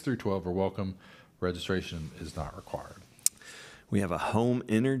grades 6 through 12 are welcome. Registration is not required. We have a home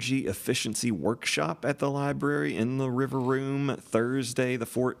energy efficiency workshop at the library in the River Room Thursday the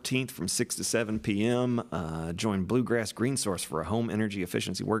 14th from 6 to 7 p.m. Join Bluegrass Green Source for a home energy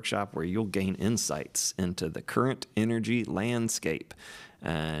efficiency workshop where you'll gain insights into the current energy landscape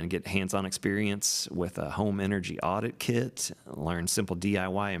and get hands-on experience with a home energy audit kit, learn simple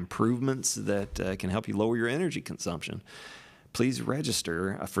DIY improvements that can help you lower your energy consumption. Please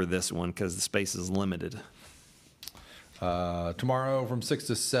register for this one because the space is limited. Tomorrow from 6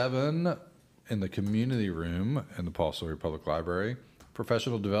 to 7 in the community room in the Paul Sawyer Public Library.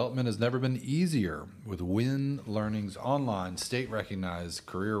 Professional development has never been easier with Win Learning's online state-recognized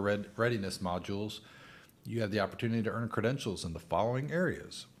career readiness modules. You have the opportunity to earn credentials in the following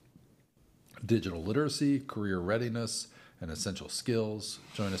areas: digital literacy, career readiness, and essential skills.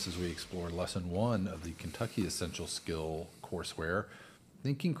 Join us as we explore lesson 1 of the Kentucky Essential Skill courseware,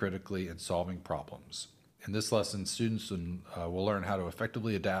 thinking critically and solving problems. In this lesson, students will learn how to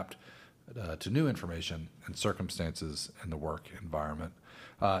effectively adapt to new information and circumstances in the work environment.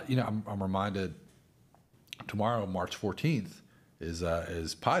 I'm reminded tomorrow, March 14th,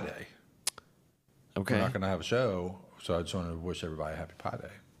 is Pi Day. Okay. We're not going to have a show, so I just want to wish everybody a happy Pi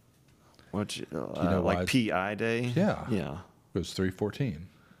Day. What you you know like why PI Day? Yeah. Yeah. It was 3/14.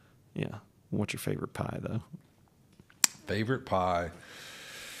 Yeah. What's your favorite pie though? Favorite pie?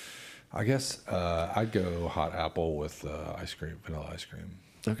 I guess I'd go hot apple with ice cream, vanilla ice cream.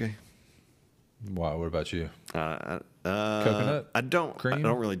 Okay. Wow. What about you? Coconut? I don't cream?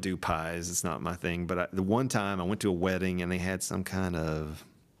 really do pies. It's not my thing. But the one time I went to a wedding and they had some kind of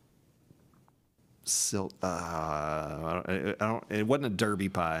silk. It wasn't a derby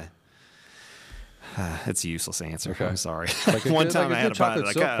pie. It's a useless answer. Okay. I'm sorry. Like one time I had a pie that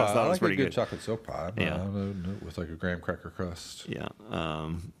I silk kind of thought I was like pretty a good good. chocolate silk pie. Yeah. With like a graham cracker crust. Yeah.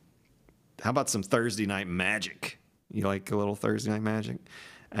 How about some Thursday night magic? You like a little Thursday night magic?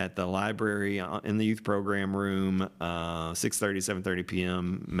 At the library in the youth program room, 6:30, 7:30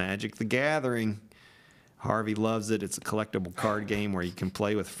 p.m. Magic the Gathering. Harvey loves it. It's a collectible card game where you can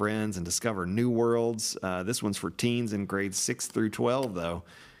play with friends and discover new worlds. This one's for teens in grades 6 through 12, though.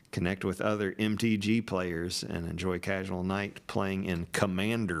 Connect with other MTG players and enjoy casual night playing in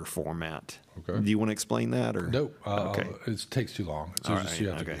Commander format. Okay. Do you want to explain that? Or Nope. Okay. It takes too long. So All just, right, you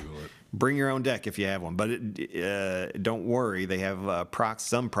have to okay. Google it. Bring your own deck if you have one, but don't worry, they have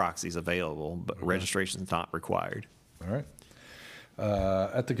some proxies available, but registration is not required. All right.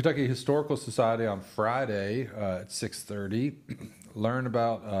 At the Kentucky Historical Society on Friday at 6:30, learn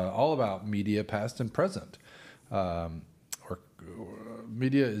about all about media past and present.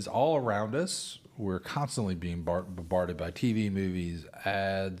 media is all around us. We're constantly being bombarded by TV, movies,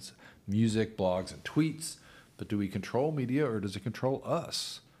 ads, music, blogs, and tweets. But do we control media, or does it control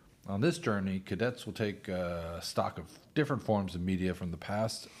us? On this journey, cadets will take stock of different forms of media from the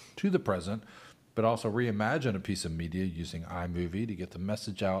past to the present, but also reimagine a piece of media using iMovie to get the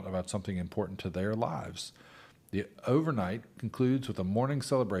message out about something important to their lives. The overnight concludes with a morning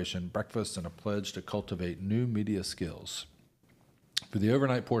celebration, breakfast, and a pledge to cultivate new media skills. For the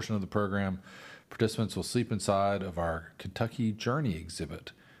overnight portion of the program, participants will sleep inside of our Kentucky Journey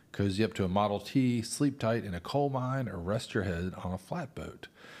exhibit, cozy up to a Model T, sleep tight in a coal mine, or rest your head on a flatboat.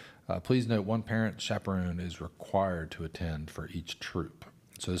 Please note, one parent chaperone is required to attend for each troop.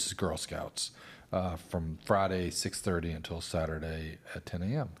 So this is Girl Scouts from Friday 6:30 until Saturday at 10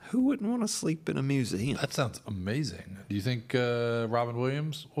 a.m. Who wouldn't want to sleep in a museum? That sounds amazing. Do you think Robin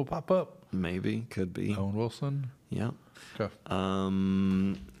Williams will pop up? Maybe, could be. Owen Wilson? Yeah. Okay.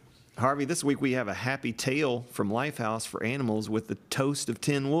 Harvey, this week we have a happy tale from Lifehouse for Animals with the Toast of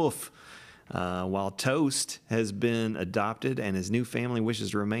Tin Wolf. While Toast has been adopted and his new family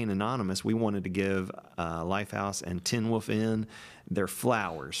wishes to remain anonymous, we wanted to give Lifehouse and Tin Wolf Inn their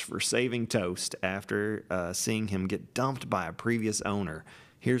flowers for saving Toast after seeing him get dumped by a previous owner.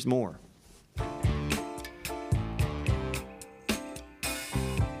 Here's more.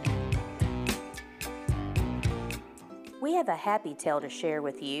 We have a happy tale to share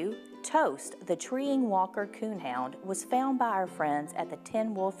with you. Toast, the treeing walker coonhound, was found by our friends at the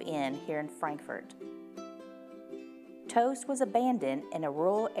Tin Wolf Inn here in Frankfort. Toast was abandoned in a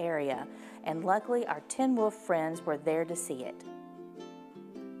rural area, and luckily our Tin Wolf friends were there to see it.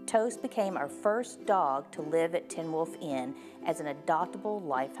 Toast became our first dog to live at Tin Wolf Inn as an adoptable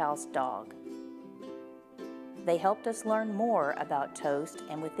Lifehouse dog. They helped us learn more about Toast,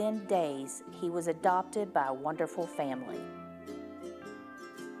 and within days, he was adopted by a wonderful family.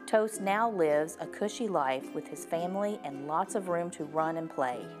 Toast now lives a cushy life with his family and lots of room to run and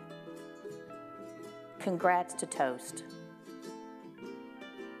play. Congrats to Toast.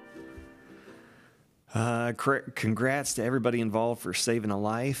 Congrats to everybody involved for saving a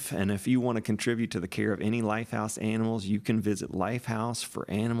life. And if you want to contribute to the care of any Lifehouse animals, you can visit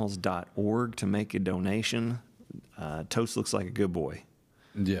lifehouseforanimals.org to make a donation. Toast looks like a good boy.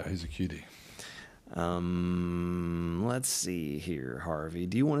 Yeah, he's a cutie. Let's see here, Harvey.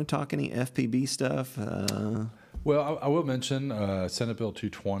 Do you want to talk any FPB stuff? Well, I will mention Senate Bill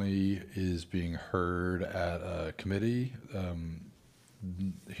 220 is being heard at a committee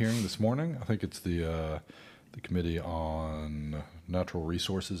hearing this morning. I think it's the Committee on Natural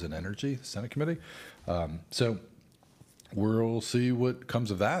Resources and Energy, the Senate Committee. So we'll see what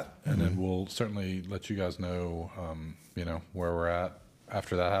comes of that, and then we'll certainly let you guys know, where we're at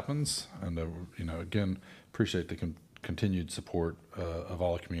after that happens. And, again, appreciate the continued support of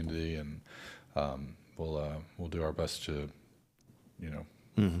all the community, and we'll do our best to,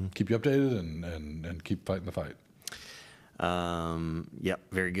 keep you updated and keep fighting the fight. Yep,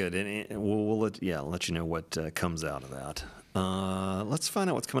 very good. And we'll let you know what comes out of that. Let's find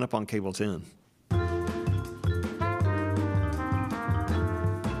out what's coming up on Cable 10.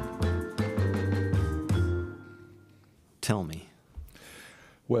 Tell me.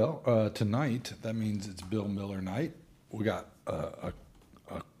 Well, tonight, that means it's Bill Miller night. We got a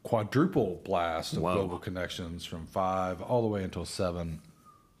quadruple blast of Global Connections from 5 all the way until 7.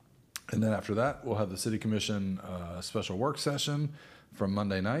 And then after that, we'll have the City Commission special work session from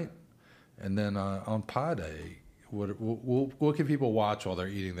Monday night. And then on Pie Day, what can people watch while they're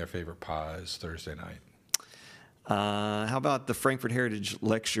eating their favorite pies Thursday night? How about the Frankfort Heritage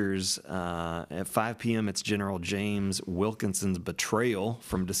Lectures at 5 p.m.? It's General James Wilkinson's Betrayal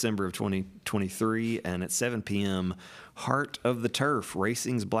from December of 2023. And at 7 p.m., Heart of the Turf,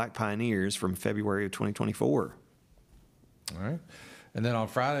 Racing's Black Pioneers from February of 2024. All right. And then on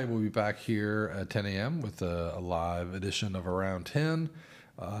Friday, we'll be back here at 10 a.m. with a live edition of Around 10.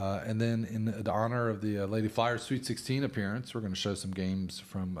 And then in honor of the Lady Flyers Sweet 16 appearance, we're going to show some games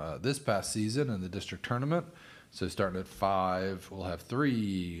from this past season in the district tournament. So starting at 5, we'll have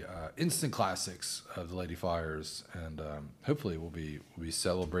 3 instant classics of the Lady Flyers, and hopefully we'll be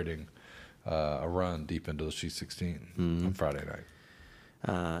celebrating a run deep into the Sweet 16 on Friday night.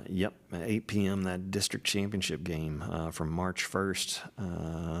 Yep, at 8 p.m. that district championship game from March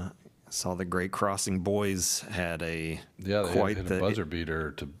 1st. Saw the Great Crossing boys had a buzzer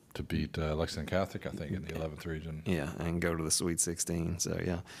beater to beat Lexington Catholic, I think, in the 11th region. Yeah, and go to the Sweet 16. So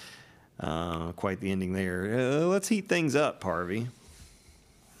yeah. Quite the ending there. Let's heat things up, Harvey.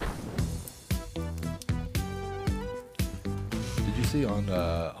 Did you see on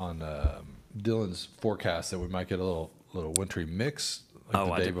Dylan's forecast that we might get a little wintry mix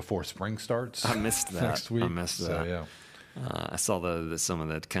the day before spring starts. I missed that. Next week. I missed that. So, yeah. I saw some of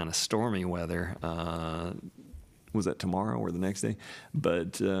that kind of stormy weather. Was that tomorrow or the next day?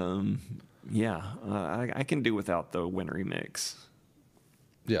 But I can do without the wintry mix.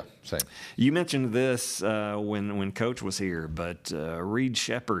 Yeah, same. You mentioned this when Coach was here, but Reed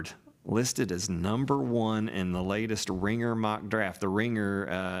Sheppard listed as number 1 in the latest Ringer mock draft. The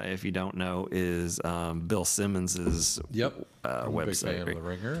Ringer, if you don't know, is Bill Simmons's I'm website. a big fan of the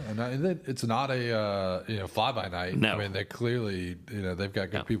Ringer, and it's not a fly by night. No. I mean they clearly they've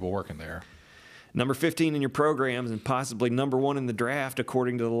got good people working there. Number 15 in your programs and possibly number 1 in the draft,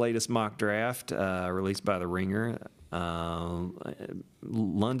 according to the latest mock draft released by the Ringer.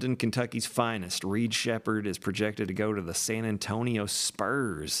 London, Kentucky's finest, Reed Sheppard, is projected to go to the San Antonio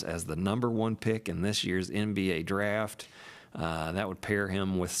Spurs as the number 1 pick in this year's NBA draft. That would pair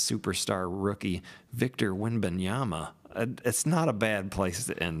him with superstar rookie Victor Wembanyama. It's not a bad place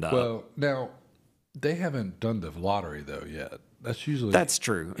to end up. Well, now they haven't done the lottery though yet. That's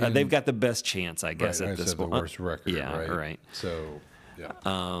true. They've got the best chance, I guess, at this point. The worst record. Yeah, right. So, yeah.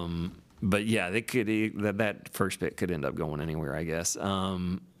 But yeah, they could that first pick could end up going anywhere, I guess.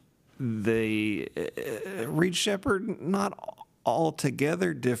 Reed Sheppard, not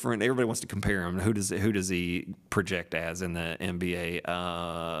altogether different. Everybody wants to compare him. Who does he project as in the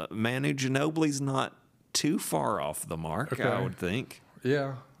NBA? Manu Ginobili's not too far off the mark, Okay. I would think.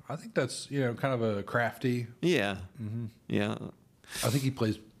 Yeah, I think that's kind of a crafty. Yeah, yeah. I think he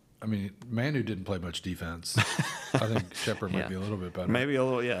plays. I mean, Manu didn't play much defense. I think Sheppard might be a little bit better. Maybe a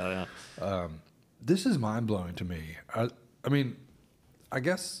little, yeah. This is mind blowing to me. I mean, I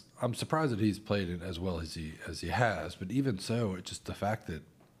guess I'm surprised that he's played it as well as he has. But even so, it's just the fact that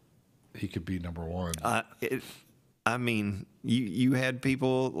he could be number 1. I mean, you had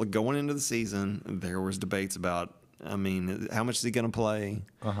people going into the season. There was debates about. I mean, how much is he going to play?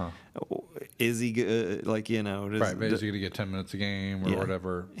 Is he good? Right, maybe is he going to get 10 minutes a game or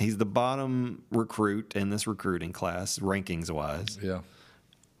whatever? He's the bottom recruit in this recruiting class, rankings wise. Yeah.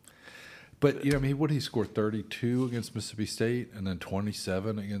 But I mean, what did he score? 32 against Mississippi State, and then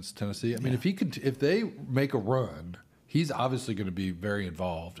 27 against Tennessee. I mean, if they make a run, he's obviously going to be very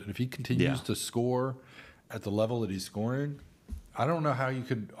involved. And if he continues to score at the level that he's scoring, I don't know how you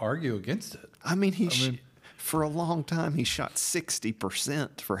could argue against it. I mean, for a long time, he shot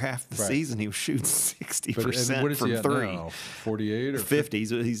 60% for half the season. He was shooting 60% from 3. Now? 48 or 50?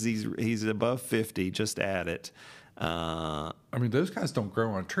 He's above 50. Just add it. I mean, those guys don't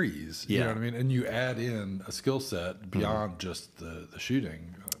grow on trees. You know what I mean? And you add in a skill set beyond just the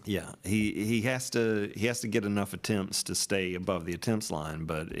shooting. Yeah, he has to get enough attempts to stay above the attempts line,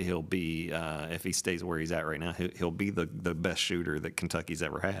 but he'll be if he stays where he's at right now, he'll be the best shooter that Kentucky's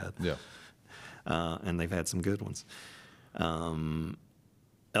ever had. Yeah. And they've had some good ones.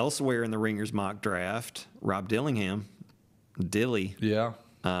 Elsewhere in the Ringers mock draft, Rob Dillingham, Dilly,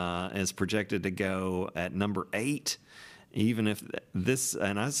 is projected to go at number 8. Even if this,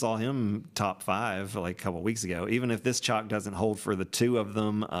 and I saw him top 5 like a couple of weeks ago, even if this chalk doesn't hold for the 2 of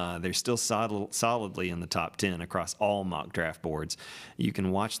them, they're still solidly in the top 10 across all mock draft boards. You can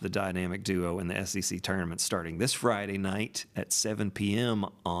watch the dynamic duo in the SEC tournament starting this Friday night at 7 p.m.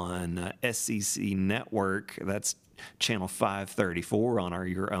 on SEC Network. That's channel 534 on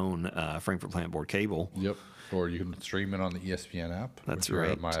your own Frankfurt Plant Board cable. Yep. Or you can stream it on the ESPN app. That's right.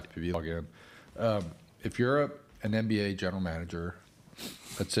 right. My FPV login. If you're an NBA general manager,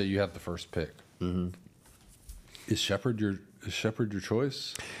 let's say you have the first pick. Is Sheppard your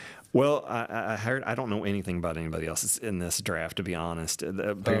choice? Well, I heard. I don't know anything about anybody else in this draft, to be honest.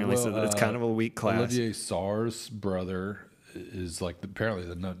 Apparently, it's kind of a weak class. Olivier Sarr's brother is apparently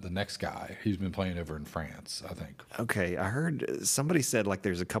the next guy. He's been playing over in France, I think. Okay, I heard somebody said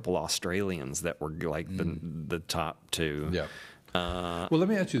there's a couple Australians that were the top 2. Yeah. Well, let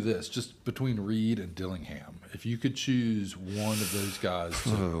me ask you this: just between Reed and Dillingham, if you could choose one of those guys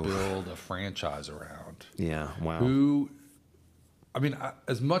to build a franchise around, wow. I mean,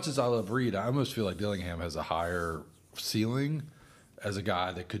 as much as I love Reed, I almost feel like Dillingham has a higher ceiling as a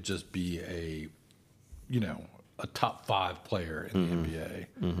guy that could just be a top 5 player in the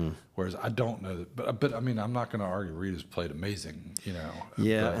NBA. Whereas I don't know that, but I mean, I'm not going to argue Reed has played amazing,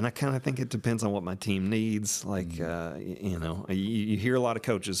 Yeah, and I kind of think it depends on what my team needs. You hear a lot of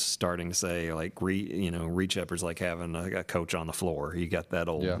coaches starting to say Reed Sheppard's like having a coach on the floor. You got that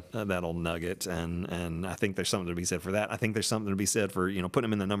old nugget, and I think there's something to be said for that. I think there's something to be said for putting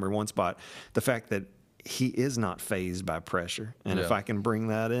him in the number 1 spot. The fact that he is not fazed by pressure. And if I can bring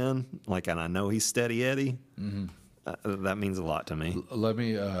that in, and I know he's steady Eddie, that means a lot to me. Let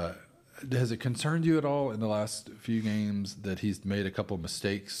me has it concerned you at all in the last few games that he's made a couple of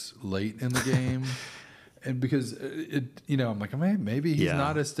mistakes late in the game? And because I'm like, man, maybe he's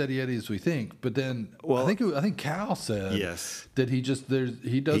not as steady Eddie as we think. But then, I think Cal said that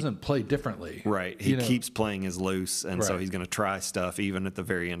he doesn't play differently. Right, he keeps playing as loose, and so he's going to try stuff even at the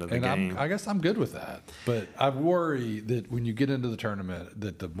very end of the game. I guess I'm good with that. But I worry that when you get into the tournament,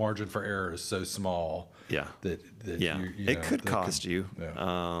 that the margin for error is so small. Yeah, that it could cost you.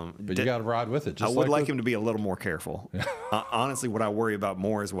 Yeah. But you got to ride with it. I would like him to be a little more careful. Honestly, what I worry about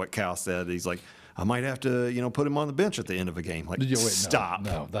more is what Cal said. He's like, I might have to, put him on the bench at the end of a game. Like, stop.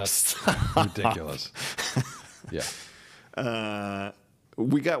 No, that's ridiculous. Yeah.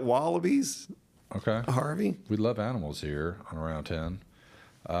 We got wallabies. Okay. Harvey? We love animals here on Around 10.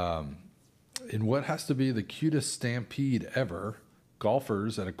 In what has to be the cutest stampede ever,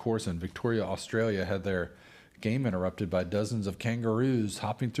 golfers at a course in Victoria, Australia had their game interrupted by dozens of kangaroos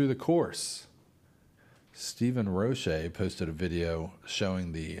hopping through the course. Stephen Roche posted a video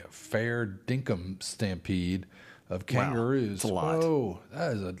showing the Fair Dinkum stampede of kangaroos. Wow, that's a lot. Whoa,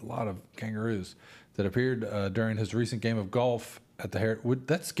 that is a lot of kangaroos that appeared during his recent game of golf at the Would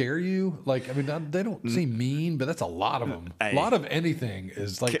that scare you? Like, I mean, they don't seem mean, but that's a lot of them. A lot of anything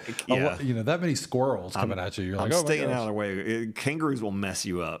is like, that many squirrels coming at you. You're like, I'm staying out of the way. Kangaroos will mess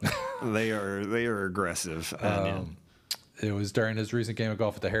you up. They are aggressive. It was during his recent game of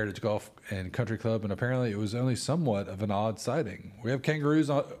golf at the Heritage Golf and Country Club, and apparently it was only somewhat of an odd sighting. We have kangaroos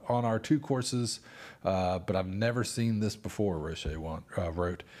on our 2 courses, but I've never seen this before, Roche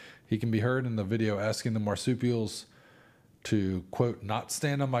wrote. He can be heard in the video asking the marsupials to, quote, not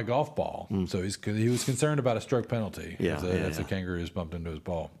stand on my golf ball. So he was concerned about a stroke penalty if the kangaroos bumped into his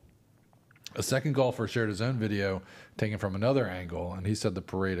ball. A second golfer shared his own video taken from another angle, and he said the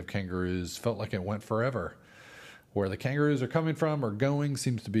parade of kangaroos felt like it went forever. Where the kangaroos are coming from or going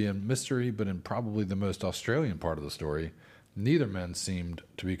seems to be a mystery, but in probably the most Australian part of the story, neither men seemed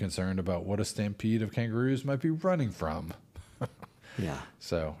to be concerned about what a stampede of kangaroos might be running from. Yeah.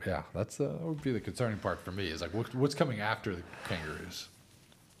 So, that would be the concerning part for me, is like what's coming after the kangaroos.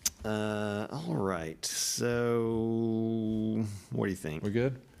 All right. So, what do you think? We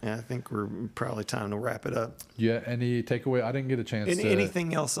good? Yeah, I think we're probably time to wrap it up. Yeah. Any takeaway? I didn't get a chance.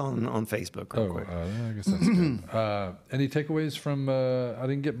 Anything else on Facebook? Real quick? I guess that's good. Any takeaways from? I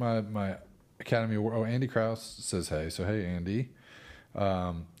didn't get my Academy Award. Oh, Andy Krause says hey. So hey, Andy.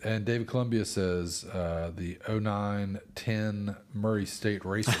 And David Columbia says the 09-10 Murray State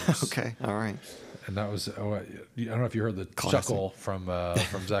Racers. Okay. All right. And that was I don't know if you heard the chuckle from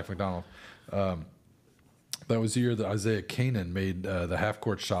Zach McDonald. That was the year that Isaiah Kanan made the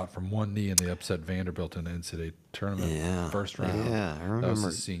half-court shot from one knee and they upset Vanderbilt in the NCAA tournament first round. Yeah, I remember. That was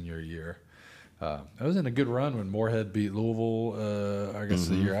his senior year. That was in a good run when Moorhead beat Louisville, I guess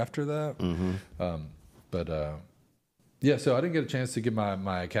the year after that. So I didn't get a chance to give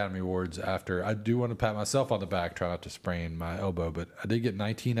my Academy Awards after. I do want to pat myself on the back, try not to sprain my elbow, but I did get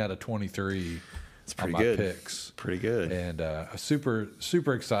 19 out of 23 on my picks. Pretty good. And super,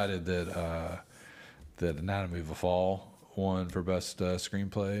 super excited that Anatomy of a Fall won for best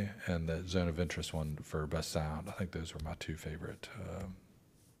screenplay and that Zone of Interest won for best sound. I think those were my 2 favorite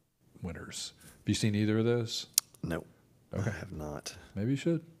winners. Have you seen either of those? No, okay. I have not. Maybe you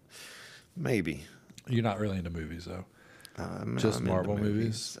should. Maybe. You're not really into movies, though. Just I'm Marvel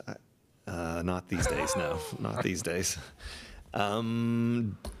movies? Not these days, no. Not these days.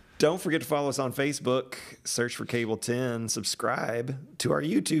 Don't forget to follow us on Facebook. Search for Cable 10. Subscribe to our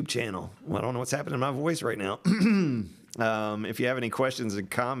YouTube channel. Well, I don't know what's happening to my voice right now. If you have any questions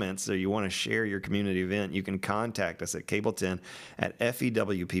and comments or you want to share your community event, you can contact us at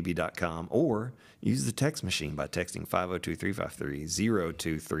cable10@fewpb.com or use the text machine by texting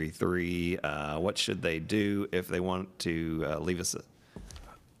 502-353-0233. What should they do if they want to leave us a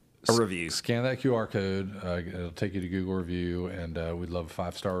review? Scan that QR code. It'll take you to Google Review, and we'd love a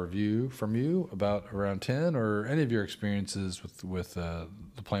 5-star review from you about Around 10 or any of your experiences with the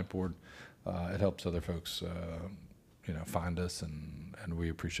plant board. It helps other folks find us, and we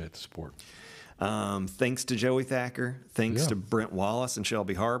appreciate the support. Thanks to Joey Thacker. Thanks to Brent Wallace and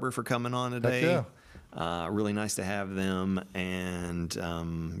Shelby Harbor for coming on today. Really nice to have them. And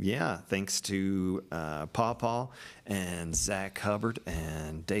thanks to Paw and Zach Hubbard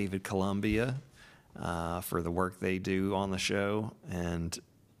and David Columbia for the work they do on the show. And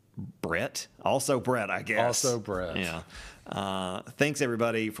Brett, I guess. Also Brett. Yeah. Thanks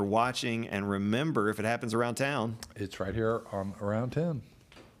everybody for watching. And remember, if it happens around town, it's right here on Around 10.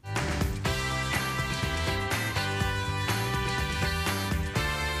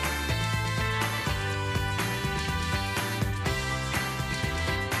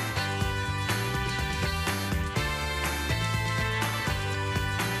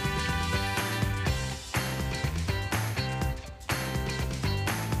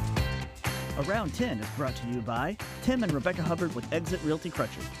 Around 10 is brought to you by Tim and Rebecca Hubbard with Exit Realty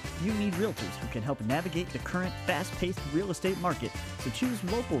Crutcher. You need realtors who can help navigate the current fast-paced real estate market, so choose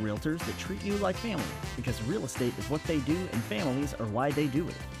local realtors that treat you like family, because real estate is what they do and families are why they do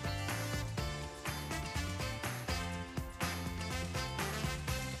it.